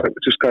að hugsa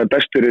hvað er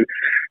best fyrir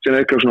sem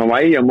eitthvað svona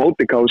vægja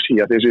móti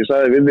KSÍ, þess að ég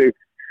sagði við þig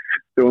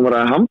þegar hún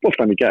var að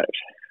handboltan í gær.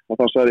 Og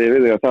þá sagði ég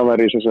við þig að það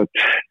væri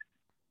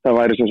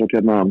sem sagt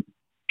hérna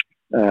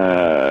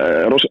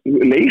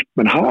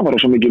leikmenn hafa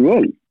rosa mikið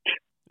völd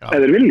eða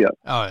þeir vilja.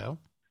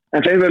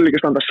 En þeir verður líka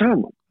standa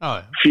saman.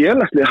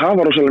 Félagslið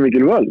hafa rosalega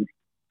mikið völd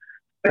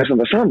eða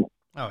standa saman.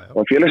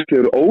 Og félagslið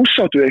eru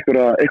ósátt við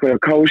eitthvað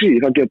á KSÍ,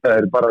 þá geta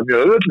þeir bara mjög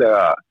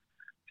auðveldlega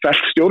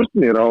fellt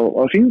stjórnir á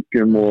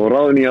þingum og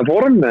ráðin í að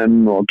formenn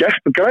og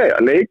gert og græja.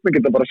 Leikmenn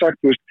geta bara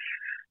sagt,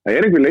 það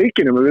er einhver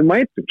leikinum að við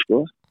mætum, sko.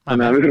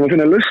 Þannig að við þurfum að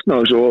finna lausn á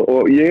þessu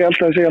og ég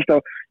segi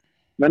alltaf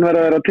menn verða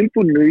að vera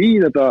tilbúinu í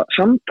þetta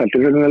samtal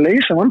til að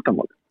leysa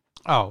vandamáli.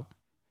 Já.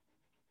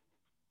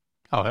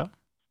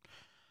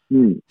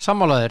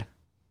 Sammálaðir.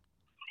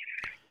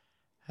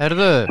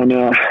 Herðu. Þannig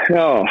að,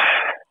 já.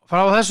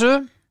 Frá þessu.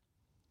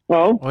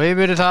 Já. Og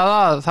yfir í það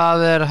að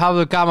það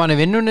hafðu gaman í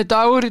vinnunni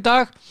dagur í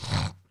dag.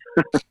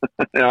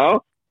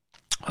 Já.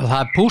 Og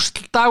það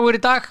púsldagur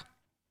í dag.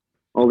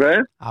 Ok.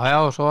 Já,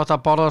 svo átt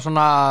að borða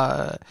svona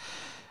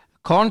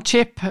corn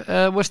chip,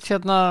 veist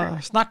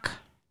snakk.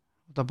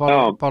 Það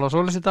borða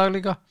svoleiðis í dag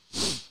líka.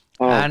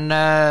 En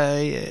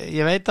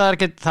ég veit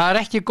að það er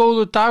ekki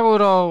góðu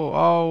dagur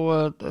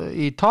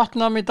í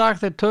Tottenham í dag.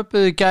 Þeir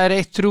töpuðu í gær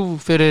 1-3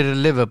 fyrir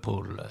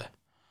Liverpool.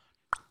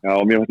 Já,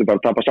 mér fannst bara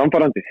að tapa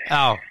samfærandi.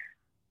 Já.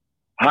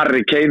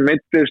 Harry Kane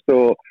meiddist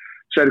og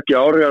Sergio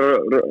Aurier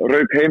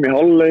rauk heim í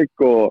hálfleik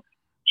og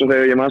svo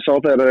þegar ég sá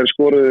þegar þeir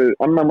skoruðu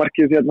annað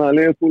markið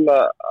Liverpool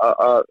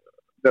að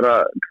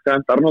þegar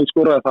Trent Arnold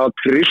skoraði það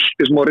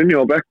trillti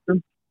Mourinho á bekknum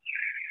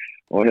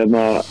og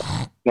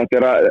það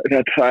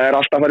er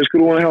alltaf að fara í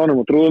skrúuna hjá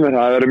honum og trúðu mér,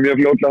 það verður mjög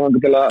fljótlega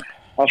þannig til að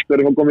allt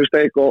verður að koma í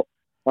steik og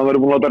hann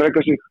verður búin að láta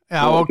reka sig.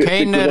 Já, og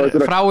Kane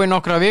er frá í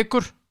nokkra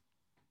vikur.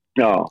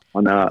 Já,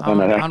 þannig að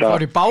þetta... Hann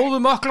fór í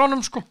báðum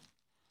öklunum, sko.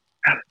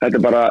 Þetta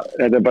er bara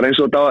eins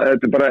og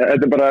þetta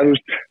er bara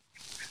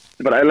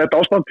eðlilegt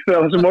ástand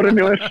þegar þessi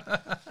Mourinho er.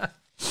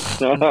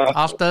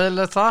 Allt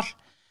eðlilegt þar?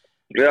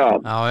 Já,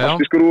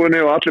 allt í skrúinni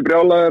og allir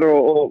brjálæðir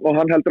og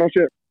hann heldur á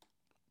sér.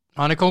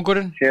 Hann er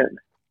kóngurinn?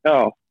 Já.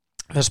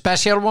 The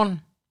special one?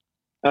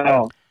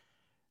 Já.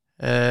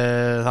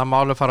 Það má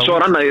alveg fara...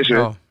 Svo rannaði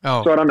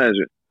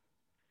þessu.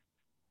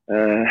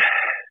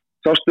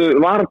 Sástu,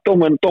 var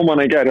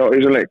dómana í gær í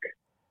þessu leik?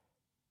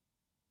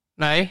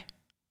 Nei.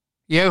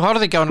 Ég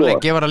horfði ekki á hann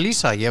leik, ég var að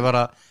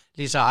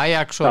lýsa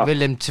Ajax og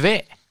Willem 2.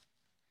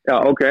 Já,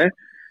 ok.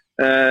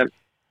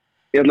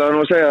 Ég ætlaði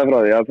nú að segja það frá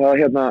því að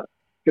það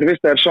fyrir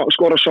fyrst er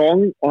skora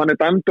Song og hann er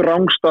dæmdur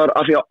rangstar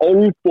af því að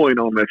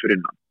olbóin á með fyrir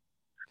innan.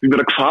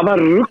 Hvaða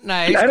rugg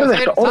er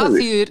þetta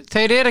orðið?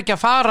 Þeir eru ekki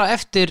að fara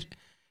eftir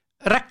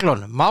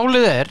reglunum.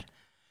 Málið er,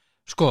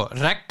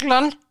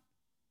 reglan,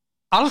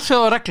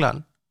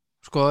 alþjóðareglan,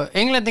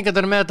 englendingar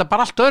eru með þetta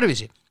bara allt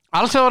öðruvísi.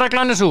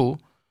 Alþjóðareglan er svo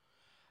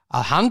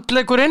að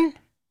handleikurinn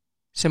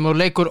sem þú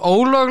leikur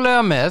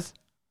ólöglega með,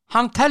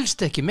 hann telst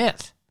ekki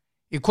með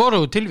í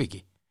hvorugu tilviki.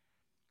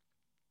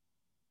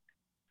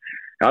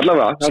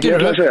 Allavega,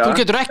 skilur þú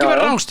getur ekki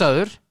verið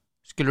rangstæður,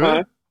 skilur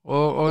þú,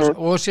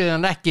 og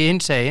síðan ekki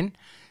hinsegin,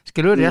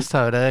 skilur þú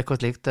réttstæður eða eitthvað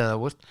slíkt eða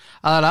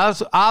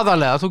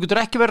aðalega, þú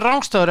getur ekki verið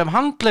rangstæður ef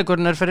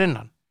handleikurinn er fyrir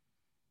innan.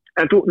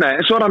 En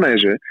svo rann að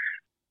þessu,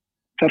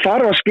 það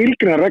þarf að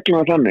skilgreina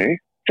regluna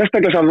þannig,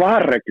 sérstaklega þess að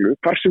varreglu,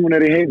 hvar sem hún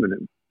er í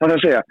heiminum, það er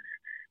að segja,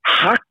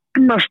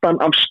 hagnast hann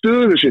af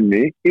stöðu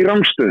sinni í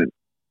rangstöðun.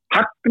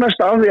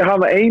 Hagnast af því að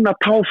hafa eina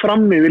tá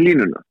frammi við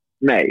línuna?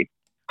 Nei.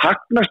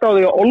 Hagnast á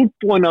því að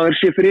olbúin á þér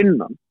sé fyrir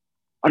innan?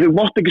 Að þú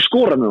mátt ekki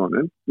skora með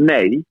honum?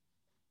 Nei.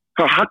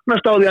 Það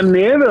hagnast á því að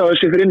nefið á þér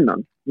sé fyrir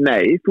innan?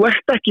 Nei. Þú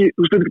ert ekki,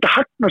 þú spyrir ekki að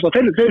hagnast á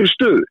þeirri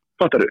stöðu,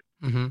 fattar þú?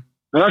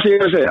 Það sem ég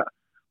er að segja.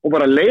 Og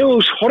bara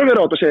leiðus horfir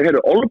á þetta og segir,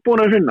 heyrðu,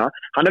 olbúin er fyrir innan,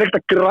 hann er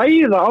ekkert að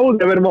græða á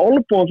því að vera með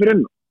olbúin fyrir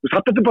innan.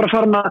 Þetta er bara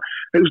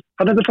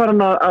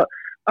farin að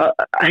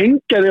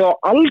hengja þig á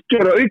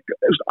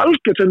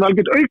algjört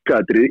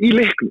aukaðrið í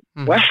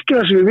leiknum og ekki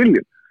það sem við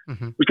viljum.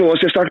 Þú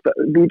veist, sagt,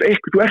 þegar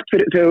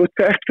þú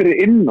ert fyrir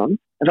innan,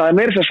 en það er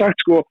meira sem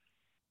sagt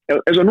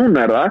eins og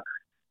núna er það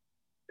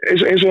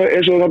eins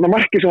og þarna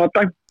markið sem var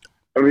dæmt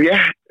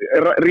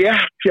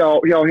rétt hjá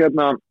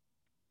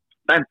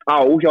dæmt á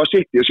hjá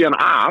City og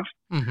síðan af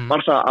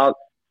var það að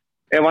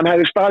ef hann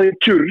hefði staðið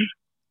kjurr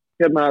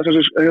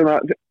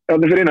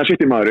fyrir innan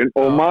City maðurinn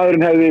og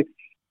maðurinn hefði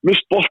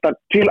mist boltan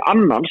til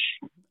annars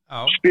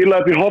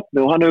spilaði upp í hotni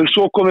og hann hefur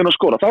svo komið inn og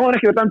skora þá var hann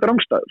ekki verið dæmdur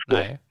rangstæður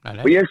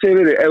og ég segi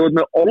við þig, ef þú ert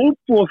með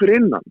olbúa fyrir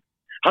innan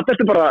hann er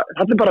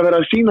bara verið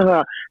að sína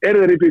það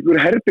eru þeir í ykkur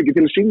herbyggi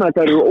til að sína að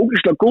það eru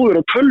ógeðslega góður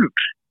á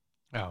tölvur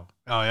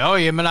Já,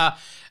 ég meina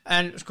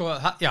en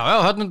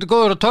þarna er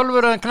góður á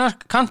tölvur en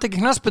kannt ekki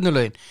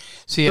knattspyrnulögin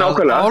því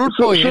að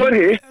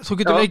olbúin þú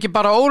getur ekki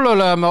bara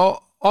ólöglega með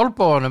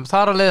olbúanum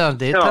þar að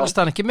leiðandi telst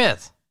hann ekki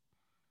með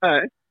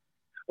Nei,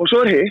 og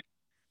svo hitt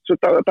svo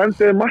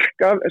dæmdiði mark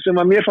af sem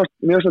að mér fannst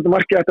þetta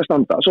markið ætti að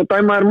standa svo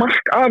dæmaði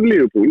mark af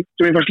Liverpool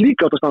sem ég fannst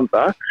líka átt að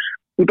standa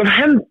út af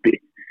hendi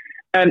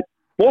en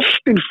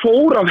boltinn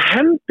fór af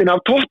hendina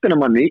af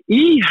Tottenhamanni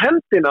í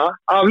hendina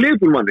af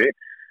Liverpoolmanni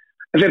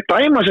en þeir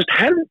dæma sérst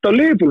hend á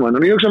Liverpoolmanni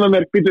og ég hugsa með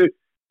mér býtu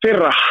þeir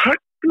að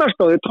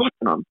hagnast á því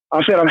Tottenham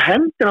að þeir af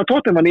hendina af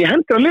Tottenhamanni í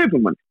hendina af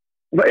Liverpoolmanni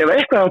og ef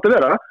eitthvað átti að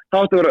vera þá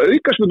átti að vera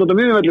aukaspyrna út á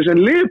miðjuvelli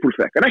sem Liverpool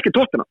fekk en ekki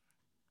Tottenham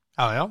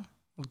Já,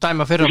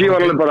 dæma fyrir ég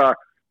var alveg bara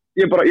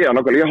ég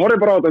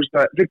horfði bara á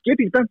þetta þeir geti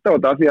ekki dæmt á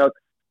þetta því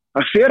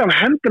að fer af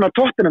hendina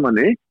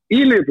Tottenhamanni í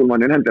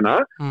Liverpoolmannin hendina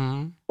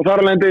og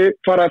þar alveg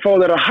fara að fá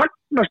þeir að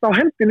hagnast á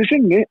hendinni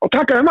sinni og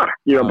taka þeir mark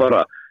ég var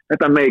bara,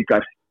 þetta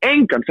meikar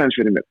engan sens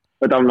fyrir mér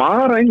þetta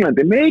var að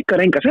Englandi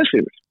meikar engan sens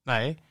fyrir mér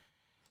Nei,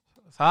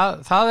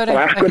 það er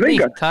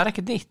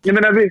ekki nýtt ég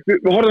meina við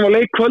horfðum á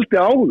leik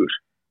kvöldi áður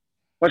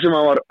þar sem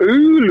að var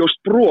augljóst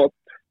brot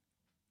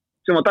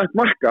sem var dæmt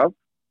mark af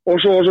og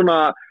svo svona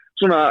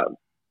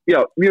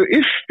mjög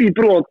yfti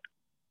brot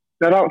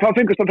þegar það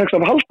fengist að tekst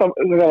að halda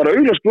þegar það var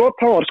augljóst brot,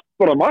 þá var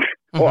skorað mark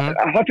og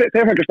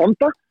þeir fengist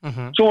standa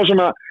svo var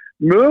svona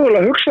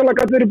mögulega hugsalega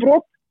gæti verið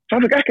brot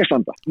það fikk ekki að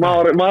standa.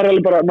 Maður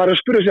er að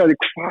spyrja sig að því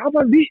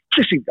hvaða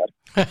vitleysingar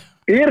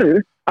eru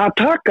að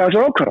taka þessu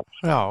ákvarðanir.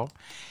 Já,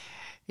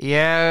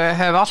 ég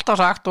hef alltaf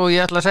sagt og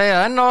ég ætla að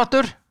segja enn og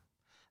aftur,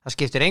 það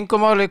skiptir engu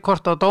máli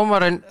hvort á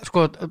dómarinn, sko,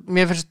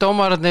 mér finnst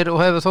dómararnir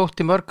og hefur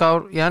þótt í mörg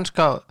ár í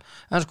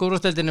ensku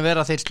úrvalsdeildinni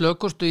vera þeir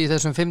slökustu í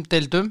þessum 5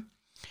 deildum.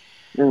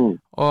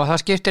 Og það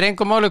skiptir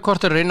engu máli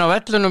hvort eru inn á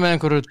vellunum með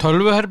einhverju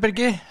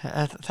tölvuherbergi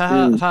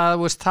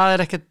það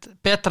er ekkert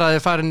betra að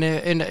þið fara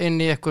inn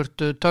í einhvert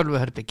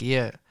tölvuherbergi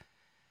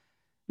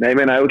Nei, ég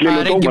meina, ef þú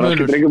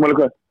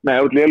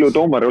lélugur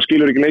dómar og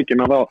skilur ekki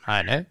leikinn þá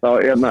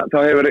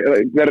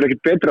verður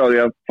ekkert betra á því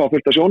að fá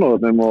fullt af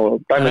sjónarvotnum og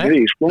dæma ekki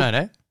því, sko.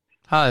 Nei,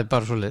 það er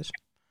bara svo leiðis.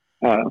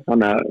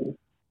 Þannig að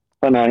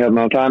það er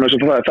náttúrulega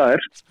svo það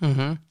er.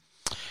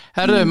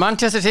 Herðu,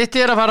 Manchester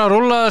City er að fara að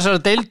rúlla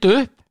þessar deildu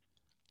upp.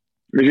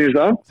 Mér sýnist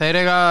það. Þeir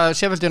eiga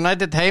Sheffield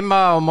United heima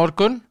á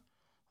morgun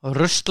og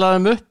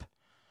ruslaðum upp.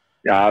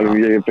 Já,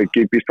 ég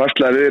býst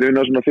fastlega við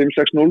svona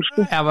 5-6-0,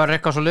 sko. Það var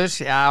eitthvað svo leiðis,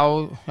 já,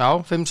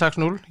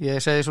 5-6-0. Ég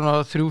segi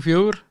svona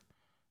 3-4.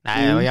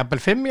 Nei,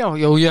 jafnvel 5, já.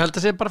 Jú, ég held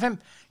að segja bara 5.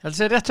 Ég held að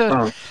segja rétt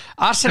höfður.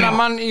 Arsenal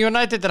mann í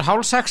United er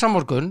 5:30 á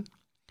morgun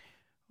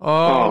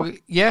og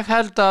ég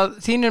held að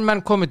þínir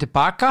menn komið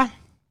tilbaka.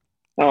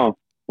 Já,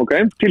 ok,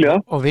 til í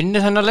það. Og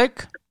vinni þennan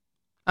leik.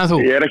 En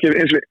þú? Ég er ekki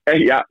eins og,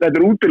 þetta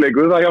er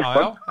útileikur, það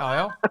hjálpar.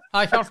 Já,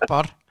 það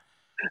hjálpar.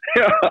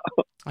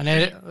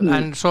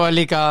 En svo er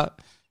líka,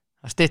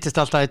 það styttist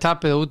alltaf í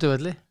tapið og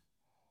útivelli.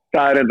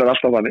 Það er reyndar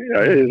alltaf þannig,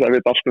 ég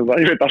veit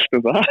allt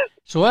um það.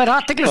 Svo er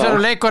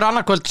athyglisverður leikur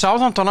annarkvöld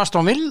Southampton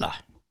Aston Villa.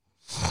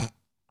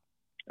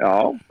 Já,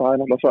 það er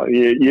náttúrulega það.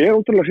 Ég er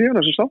útrúlega hrifinn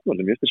af þessu Southampton,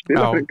 ég finnst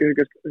spila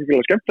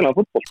fyrir skemmtilega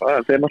fútbol, það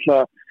er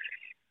náttúrulega.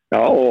 Já,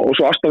 og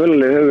svo Aston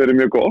Villa hefur verið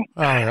mjög góð.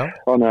 Já.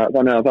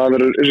 Þannig að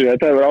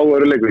þetta hefur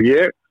áhugaður leikur.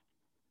 Ég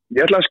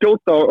ætla að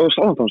skjóta á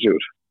Southampton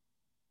sigur.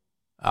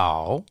 Já.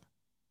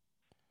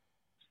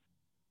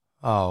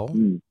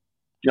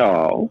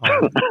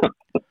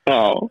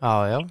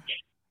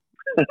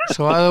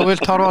 Svo að þú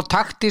vilt horfa á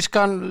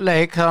taktískan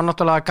leik, það er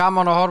náttúrulega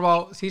gaman að horfa á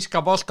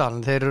þýska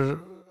boltan. Þeir eru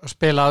að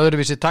spila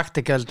öðruvísi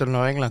taktikeldur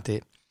á Englandi.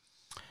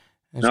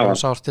 Eins og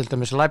sást til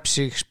dæmis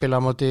Leipzig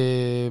spila á móti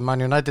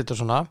Man United og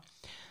svona.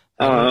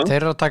 Þeir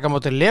eru að taka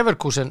móti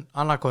Leverkusen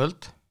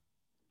annarkvöld.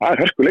 Það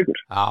er hörku leikur.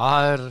 Já,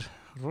 það er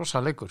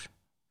rosa leikur.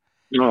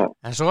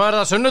 En svo er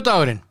það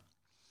sunnudagurinn.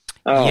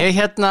 Ég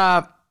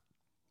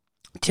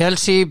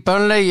Chelsea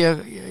Burnley,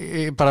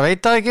 ég bara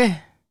veit það ekki.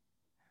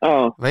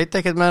 Veit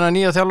ekkert með hennar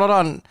nýja þjálfara,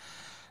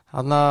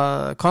 hann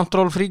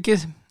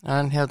kontrollfríkið,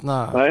 en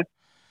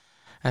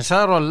en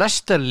það er á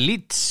Leicester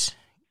Leeds.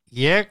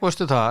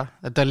 Veistu það,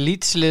 þetta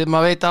Leeds-lið,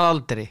 maður veit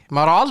aldrei.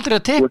 Maður á aldrei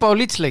að tippa á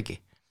Leeds-leiki.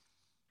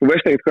 Þú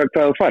veist ekkert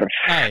hvað þú færð.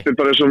 Þetta er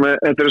bara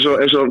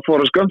eins og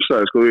Forrest Gump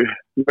sagði, sko.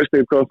 Þú veist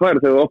ekkert hvað þú færð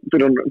þegar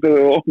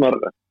þú opnar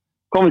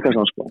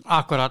komikassan, sko.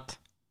 Akkurat.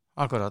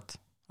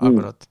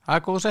 Það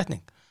er góð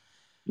setning.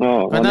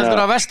 Hvernig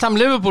heldur að West Ham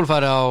Liverpool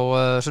fari á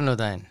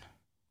sunnudaginn?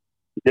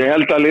 Ég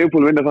held að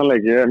Liverpool vinna þann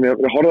leik. Ég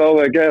horfði á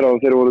það að gera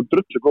og þeir voru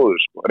drullu góður,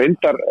 sko.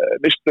 Reyndar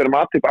mistu þeir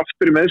Matip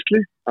aftur í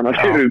meðsli, þannig að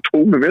þeir eru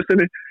tómi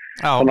meðslinni.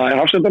 Þannig að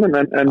hafsendanum,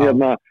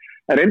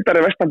 en reyndar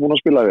er West Ham búin að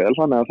spila vel,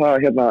 þannig að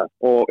það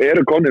og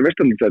eru konir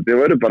mestarliðsæti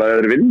og eru bara, ef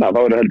þeir vinna,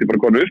 þá eru held ég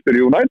bara konir upp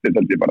fyrir United,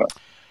 held ég bara.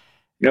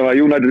 Ef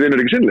að United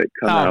vinnur ekki sinnleik.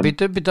 Já,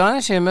 býtu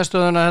aðeins, ég er með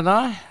stöðuna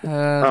það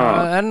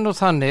er nú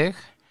þannig.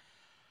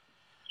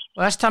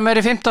 West Ham er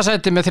í 5.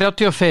 sæti með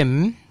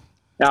 35.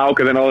 Já, ok,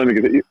 þeir náðum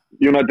ekki.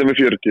 United með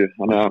 40,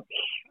 þannig að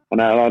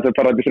það er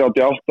bara til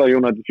 38,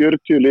 United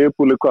 40,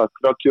 Liverpool hvað,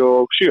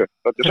 37?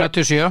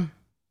 37.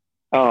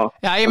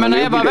 Já, ég menna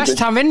ef að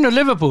West Ham vinnur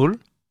Liverpool,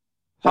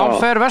 þá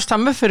fer West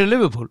Ham upp fyrir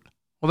Liverpool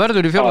og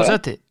verður í 4.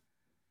 sæti.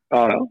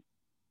 Já.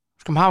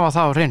 Skum hafa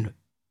það á hreinu.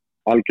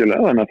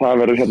 Algjörlega, þannig að það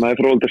verður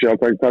fróðilegt að sjá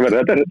hvað verður.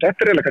 Þetta er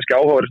eiginlega kannski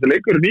áhugaverðasti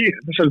leikurinn í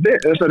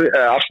þessari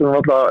Arsenal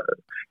alltaf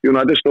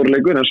United stóri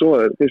leikur, en svo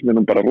finnst mér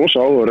nú bara rosa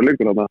áhugaverði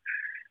leikur þarna.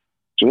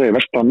 Svo það er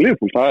West Ham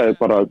Liverpool, það er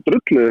bara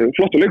drullu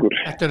flottur leikur.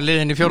 Þetta er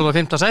liðin í 4. og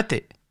 5. sæti.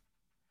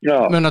 Já.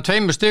 Muna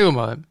 2 stigum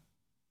á þeim.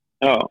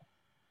 Já.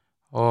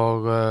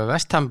 Og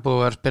West Ham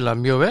búið að spila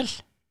mjög vel.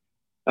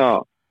 Já.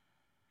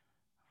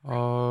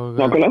 Og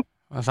þannig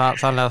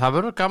að það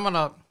verður gaman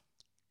að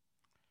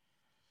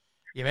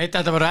ég veit að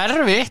þetta verður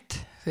erfitt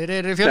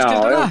fyrir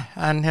fjölskylduna,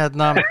 en það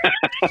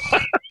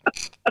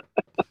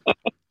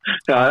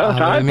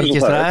er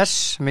mikið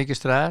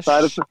stress. Það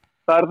er svo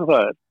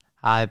það er.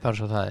 Það er bara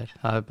svo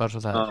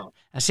það er.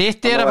 En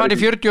City er að fara í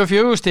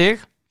 44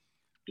 stig.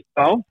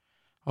 Já.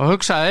 Og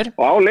hugsaðir.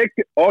 Og á leik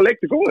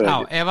til góðu.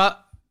 Já, ef að,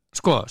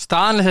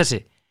 staðan er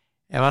þessi.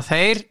 Ef að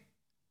þeir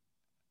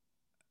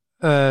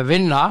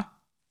vinna,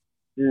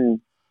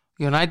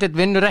 United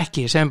vinnur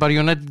ekki, segjum bara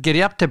United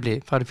gerir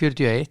jafntefli, fari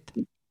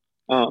 41.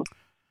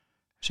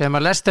 Segjum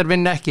að Leicester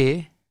vinn ekki,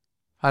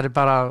 fari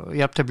bara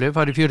jafntefli,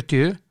 fari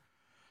 40.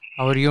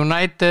 Þá er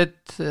United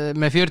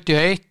með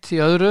 41 í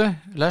öðru,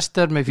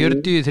 Leicester með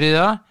 40 í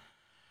 3.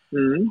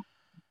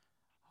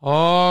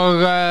 Og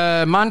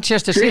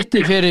Manchester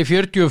City fyrir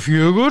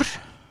 44.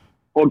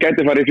 og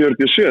gæti farið í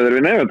 47 þegar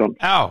við Everton.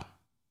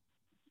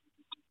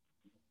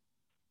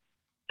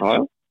 Já.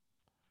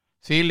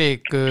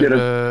 Þvílíkur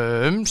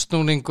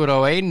umsnúningur á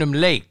einum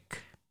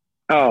leik.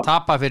 Já.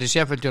 Tapa fyrir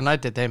Sheffield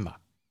United heima.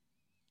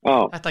 Já.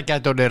 Þetta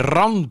gæti orðið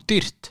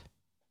rándýrt.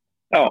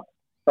 Já,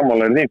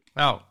 sammála því.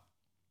 Já.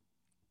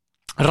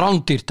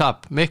 Rándýrt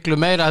tap, miklu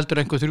meira heldur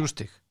einhver 3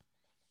 stig.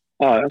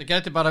 Já. Þetta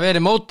gæti bara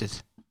verið mótið.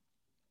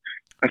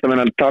 Þetta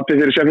meina tapið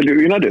fyrir Sheffield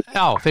United?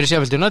 Já, fyrir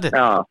Sheffield United.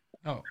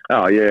 Já,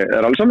 ég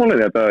alveg sammála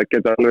því. Þetta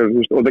geti alveg,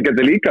 og það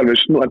geti líka alveg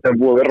þetta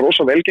búið að vera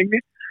rosa velgengni.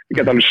 Ég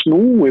get alveg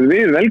snúið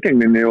við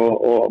velgengninni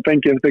og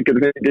fengið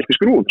eftir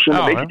skrúð.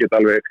 Svona leikir get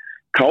alveg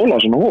kála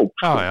svona hóp.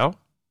 Já.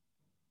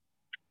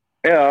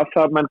 Eða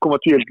það menn koma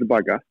 10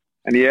 tilbaka.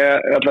 En ég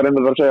ætla að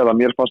reynda að segja það.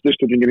 Mér fannst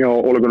uppstöldingin hjá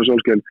Ole Gunnar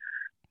Solskjær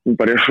hún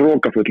bara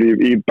hrókafull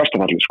í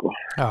bestafalli, sko.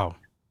 Já.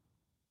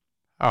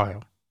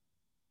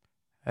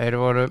 Þeir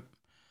voru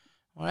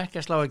ekki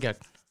að slá í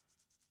gegn.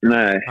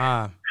 Nei.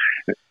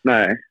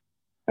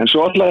 En svo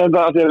alltaf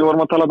þetta að þegar við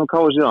vorum að tala um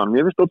KS síðan,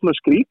 mér finnst alltaf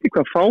skrítið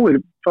hvað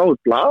fáir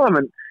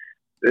blaðamenn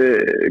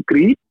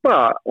grípa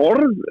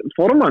orð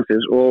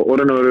formannsins og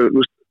raun og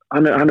veru,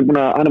 hann er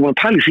búin að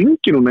tala í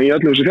hringi núna í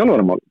öllum þessu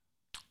þjálfaramálum.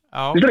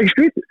 Finnst það ekki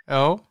skrítið?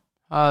 Já,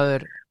 það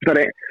er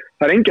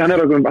engin, hann er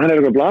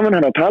eitthvað blaðamenn,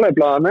 hann er að tala í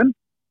blaðamenn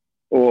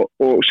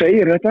og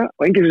segir þetta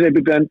og enginn sem segir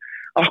byrju en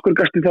akkur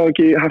gæsti þá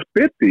ekki haft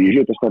betri í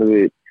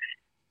hlutastarfi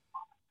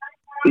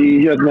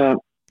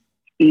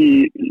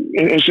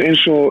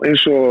eins og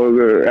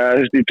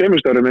í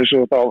tveimurstörfum eins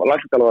og þá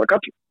lagtala var að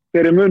kalla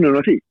fyrir munun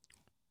á því.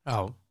 Já.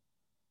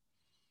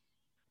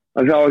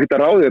 Það þá ekki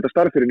að ráði þetta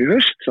starf fyrir í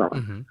haust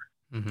saman.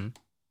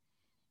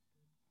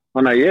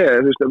 Þannig að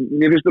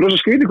mér finnst það rosa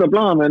skrítið hvað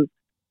blaðamenn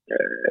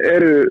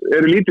eru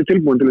lítið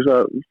tilbúin til þess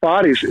að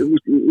fara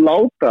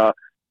láta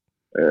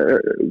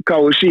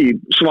KSÍ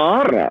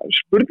svara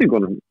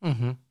spurningunum,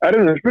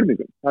 erfiðum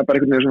spurningum. Það er bara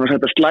einhvern veginn sem að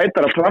setja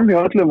slætara fram hjá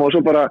öllum og svo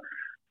bara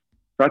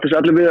rættist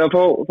allir við að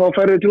fá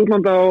færið til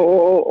útlanda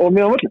og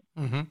mjög á völlum.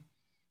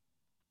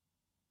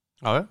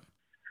 Já.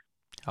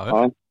 Það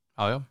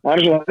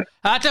er svona.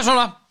 Þetta er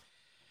svona.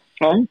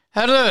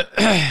 Herðu,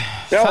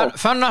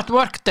 fun at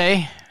work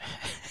day.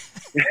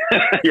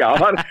 Já,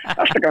 það er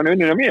alltaf gaman að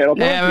vinna mér.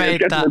 Ég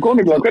veit að.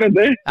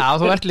 Já,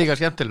 þú ert líka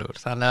skemmtilegur,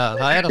 þannig að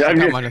það er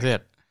alltaf gaman í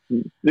þér.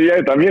 Ég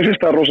veit að mér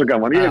finnst það rosa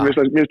gaman. Mér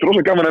finnst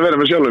rosa gaman að vera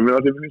með sjálfum mér,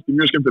 því mér finnst það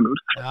mjög skemmtilegur.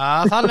 Já,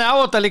 þannig á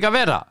þetta líka að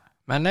vera.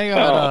 Menn eiga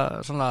að vera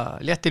svona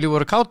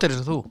léttiljúfur og kátir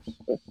eins og þú.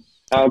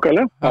 Já,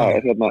 okkarlega.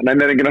 Nei,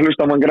 er enginn að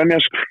hlusta á mann grænja.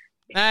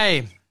 Nei,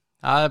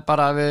 það er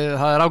bara,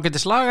 það er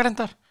ágætis lagar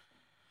endar.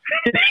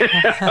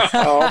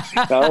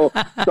 Já,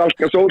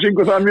 Salka Sól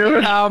syngur það mjög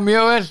vel. Já,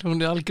 mjög vel, hún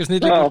er algjör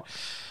snillingur.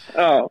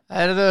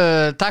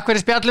 Takk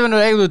fyrir spjallifinu,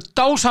 eigðu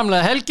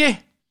dásamlega helgi.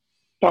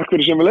 Takk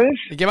fyrir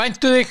sömuleiðis. Ekki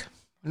væntu þig,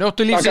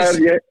 njóttu lífsins.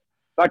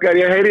 Takk að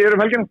ég heyri þér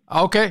helgina.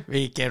 Ok,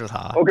 við gerum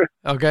það.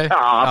 Ok.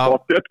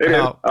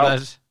 Já,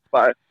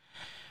 bye.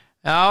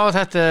 Já,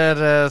 þetta er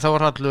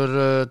Þórhallur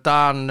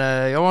Dan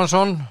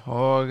Jóhansson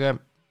og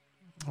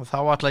þá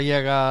ætla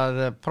ég að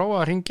prófa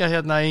að hringja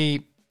hérna í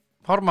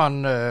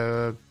formann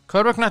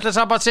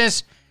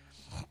Körfuknattleikssambandsins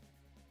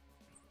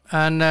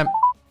en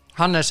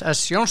Hannes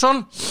S.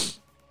 Jónsson.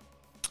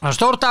 Það er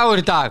stór dagur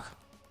í dag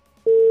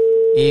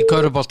í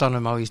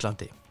körfuboltanum á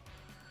Íslandi.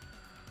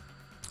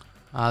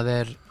 Það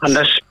er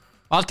Hannes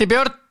Valtí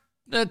Björn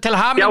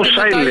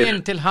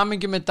til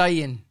hamingju með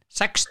daginn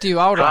 60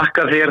 ára.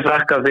 Þakka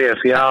þér,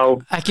 já.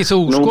 Ekki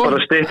þú, nú sko.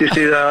 Bara styttist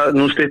í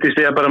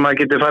það bara maður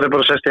getur farið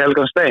bara að sest í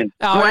helgan stein.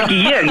 Nú ekki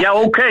ég, já,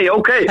 ok.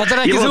 Þetta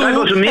er ekki þú. Ég var að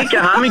taka svo mikið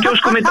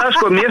hamingjóskum í dag,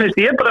 sko. Mér finnst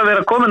ég bara að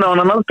vera komin á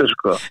hann aldur,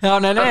 sko. Já,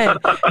 nei.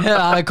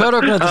 Það er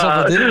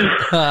körfuknattleiksambandið.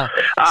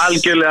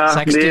 Algjörlega.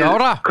 60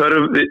 ára.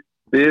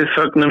 Við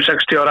fögnum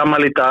 60 ára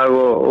afmæli í dag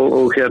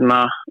og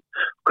hérna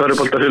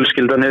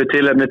körfuboltafjölskyldan hefur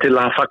tilefni til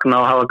að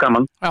fagna og hafa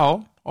gaman. Já.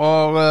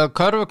 Og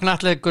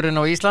körfuknattleikurinn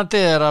á Íslandi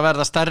er að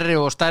verða stærri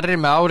og stærri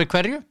með ári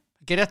hverju,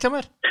 ekki rétt hjá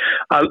mér?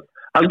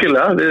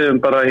 Algjörlega, við höfum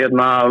bara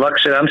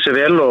vaxið ansi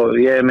vel og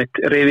ég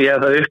rifi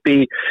það upp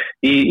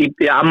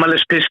í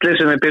afmælispistli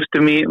sem við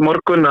birtum í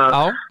morgun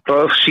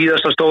frá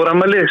síðasta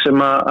stóramæli sem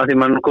að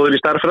því mann góður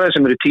í starffræði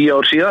sem eru 10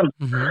 ár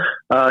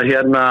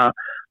síðan að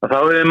þá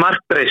hefur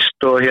margt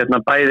breyst og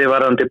bæði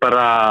varðandi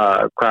bara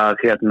hvað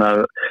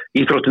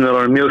íþróttinu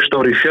var mjög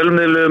stór í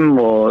fjölmiðlum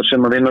og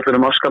sem að við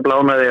náttúrulega afskaplega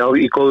ánægði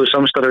í góðu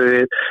samstarfi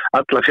við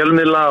alla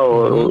fjölmiðla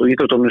og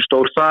íþróttinu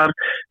stór þar,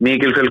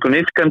 mikil fjölgun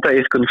iðkenda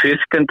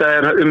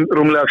er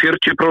rúmlega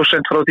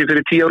 40% frá því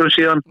fyrir 10 árum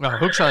síðan. Já,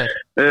 hugsaðir.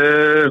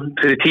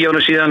 Fyrir 10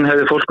 árum síðan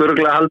hefði fólk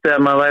örugglega haldið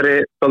að maður væri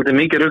dálítið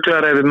mikið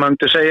ruglar ef við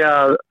myndum segja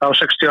að á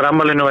 60 ára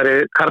afmælinu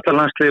væri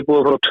karlalandsliðið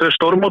búið frá 2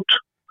 stórmót.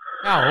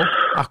 Já,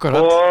 akkurat.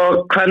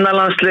 Og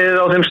kvennalandsliðið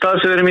á þeim stað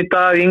sem við erum í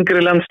dag,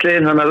 yngri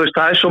landsliðin, þannig að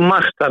það er svo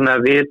margt, þannig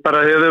að við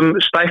bara höfum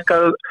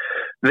stækkað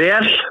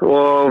vel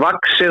og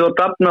vaxið og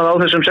dafnað á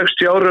þessum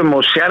 60 árum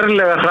og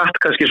sérlega hratt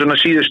kannski svona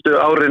síðustu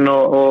árin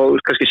og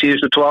kannski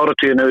síðustu 2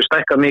 áratugin hefur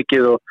stækkað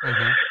mikið og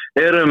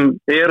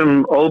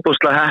erum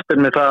óbúslega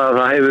heppin með það að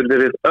það hefur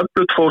verið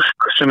öflugt fólk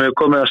sem hefur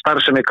komið að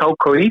starfsemi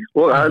KKÍ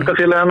og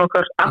aðildarfélaganna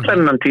okkar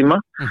allan innan tíma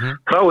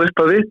frá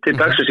upphafi til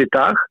dagsins í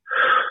dag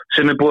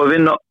sem búið að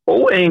vinna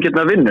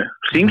óeigingjörna vinnu,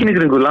 hringinn í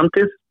kringum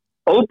landið,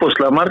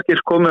 óbúslega margir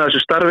komið að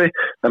þessu starfi,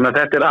 þannig að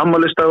þetta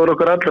afmælisdagur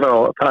okkar allra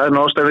og það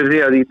ástæða fyrir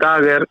því að í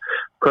dag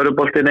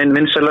körfuboltinn ein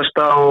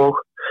vinsælasta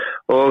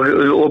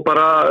og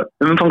bara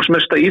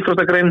umfangsmesta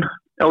íþróttagrein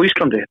á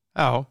Íslandi.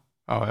 Já,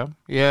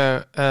 ég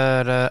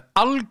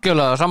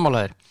algjörlega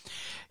sammálaður.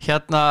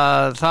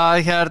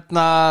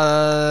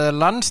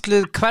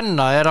 Landslið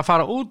kvenna að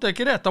fara út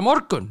ekki rétt á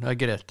morgun,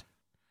 ekki rétt?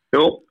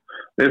 Jú,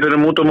 við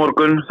förum út á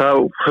morgun, þá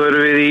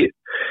förum við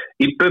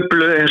í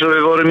bublu eins og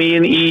við vorum í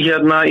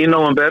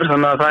nóvember,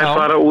 þannig að það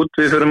fara út,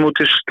 við förum út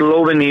til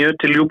Slóveníu,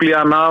 til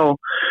Ljubljana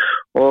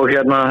og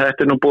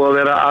þetta nú búið að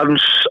vera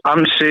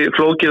ansi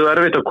flókið og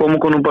erfitt að koma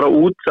okkur nú bara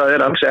út,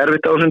 það ansi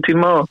erfitt á þessum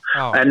tíma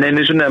en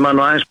einu sinni er maður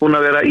nú aðeins búin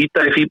að vera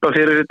íta í fípa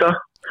fyrir þetta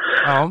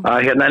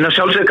en að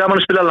sjálfsög gaman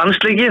að spila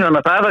landsleiki,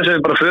 þannig að það það sem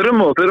við bara förum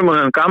og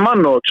höfum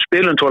gaman og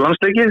spilum 2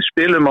 landsleiki,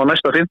 spilum á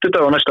næsta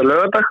 50 og næsta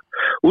laugardag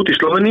út í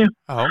Slóveníu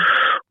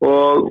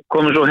og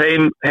komum svo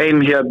heim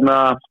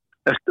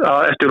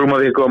eftir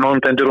rúmavíku og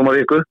mánudaginn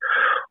rúmavíku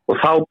og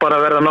þá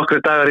bara verða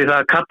nokkri dagar í það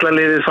að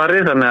kallaliðið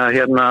farið, þannig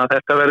að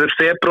þetta verður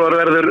febrúar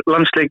verður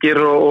landsleikir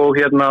og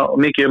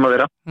mikið að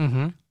vera.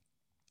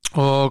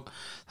 Og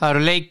það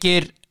eru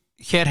leikir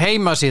hér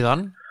heima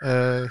síðan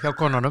hjá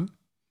konunum?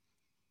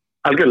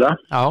 Algjörlega.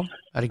 Já,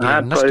 ekki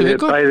næstu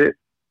viku?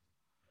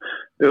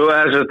 Jú, það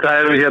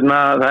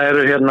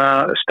eru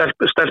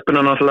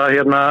stelpuna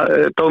náttúrulega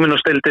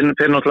Dominos-deildin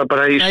fyrir náttúrulega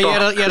bara í stopp.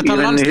 Ég að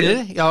tala landslið,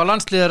 já,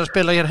 landslið að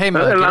spila hér heima.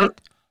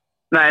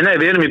 Nei,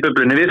 við erum í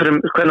bublunni, við fyrir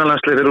hvernig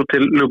landslið fyrir út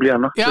til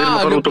Ljubljana. Já,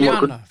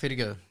 Ljubljana,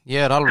 fyrirgefðu.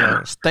 Ég alveg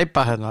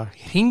steipa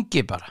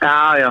hringi bara.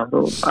 Já, ég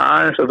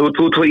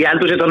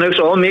heldur sér að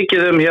hugsa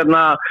mikið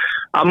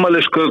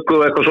afmælisköku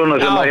og eitthvað svona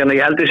sem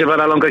ég heldur sér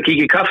bara að langa að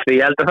kíkja í kaffi,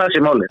 ég held að það sé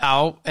málið. Já,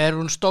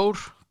 hún stór,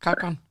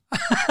 kakan?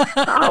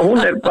 Hún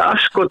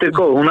askotið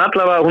góð,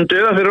 hún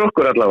dugar fyrir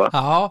okkur allavega.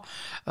 Já,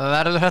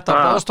 verður þetta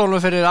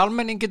boðstólum fyrir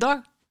almenning í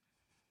dag?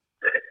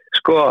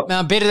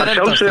 Að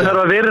sjálfsögðu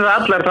þarf að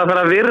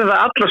virða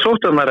allar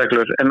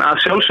sóttvarnareglur en að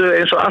sjálfsögðu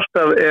eins og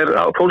alltaf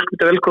fólk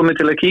velkomið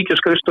til að kíkja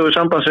skrifstofu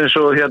sambandsins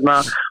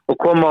og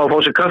koma og fá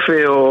sér kaffi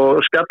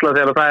og spjalla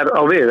þegar það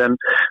á við en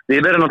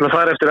við verðum náttúrulega að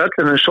fara eftir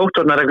öllum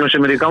sóttvarnareglum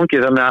sem í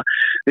gangi þannig að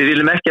við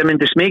viljum ekki að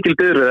myndist mikil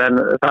byrðu en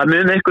það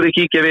mun einhverju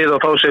kíkja við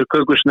og fá sér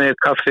kökusneið,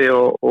 kaffi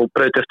og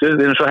brauðtertu.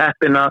 Við erum svo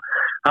heppin að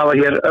hafa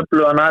hér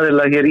öflugan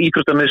aðila hér í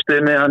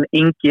íþróttamiðstöðinni hann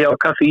Ingi á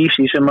Kaffi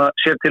Ísi sem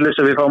sér til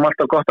þess að við fáum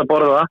alltaf gott að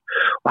borða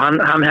og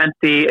hann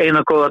hendi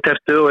eina góða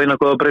tertu og eina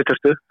góða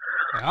brauðtertu.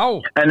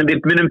 En við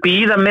munum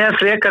bíða með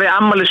frekari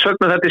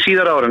afmælissögn þetta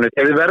síðar árinu.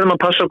 Við verðum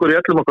að passa okkur í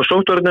öllum okkar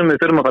sóttvörnum,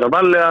 við þurfum að fara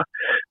varlega,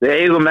 við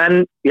eigum enn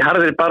í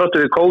harðri baráttu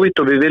við COVID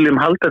og við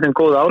viljum halda þeim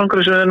góða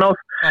árangri sem við náð.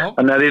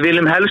 Þannig að við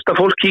viljum helst að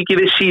fólk kíki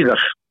við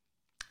síðar.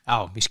 Já,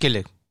 ég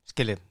skilji.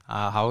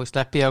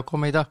 Sleppi ég að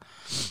koma í dag.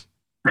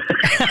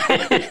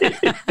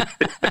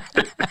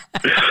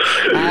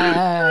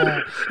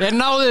 Ég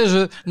náði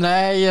þessu.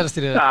 Nei, ég að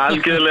styrja það.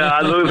 Algjörlega,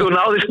 þú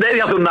náðist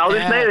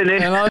neyðinni.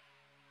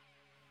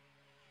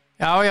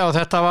 Já,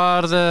 þetta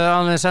var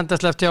aðeins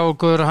sendasleft hjá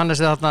okkur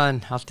Hannesi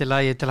þarnaðinn, allt í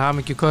lagi til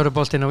hamingju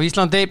körfuboltinn á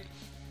Íslandi.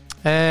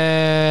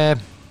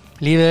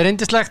 Lífið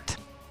yndislegt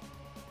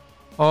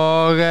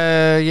og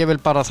ég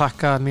vil bara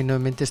þakka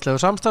mínum yndislegu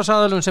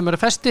samstarfsaðilum sem eru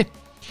festi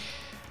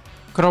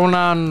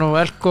Krónan og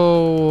Elko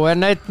og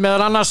N1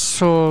 meðal annars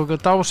og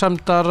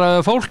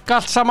dásamdar fólk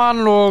allt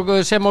saman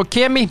og sem á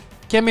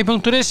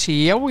kemi.is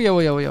já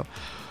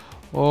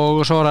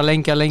og svo að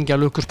lengja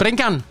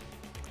lukkusprengjan.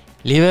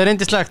 Lífið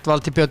yndislegt,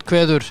 Valtý Björn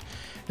kveður,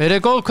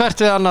 verið góð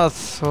hvert við annað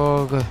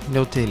og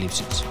njótið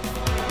lífsins.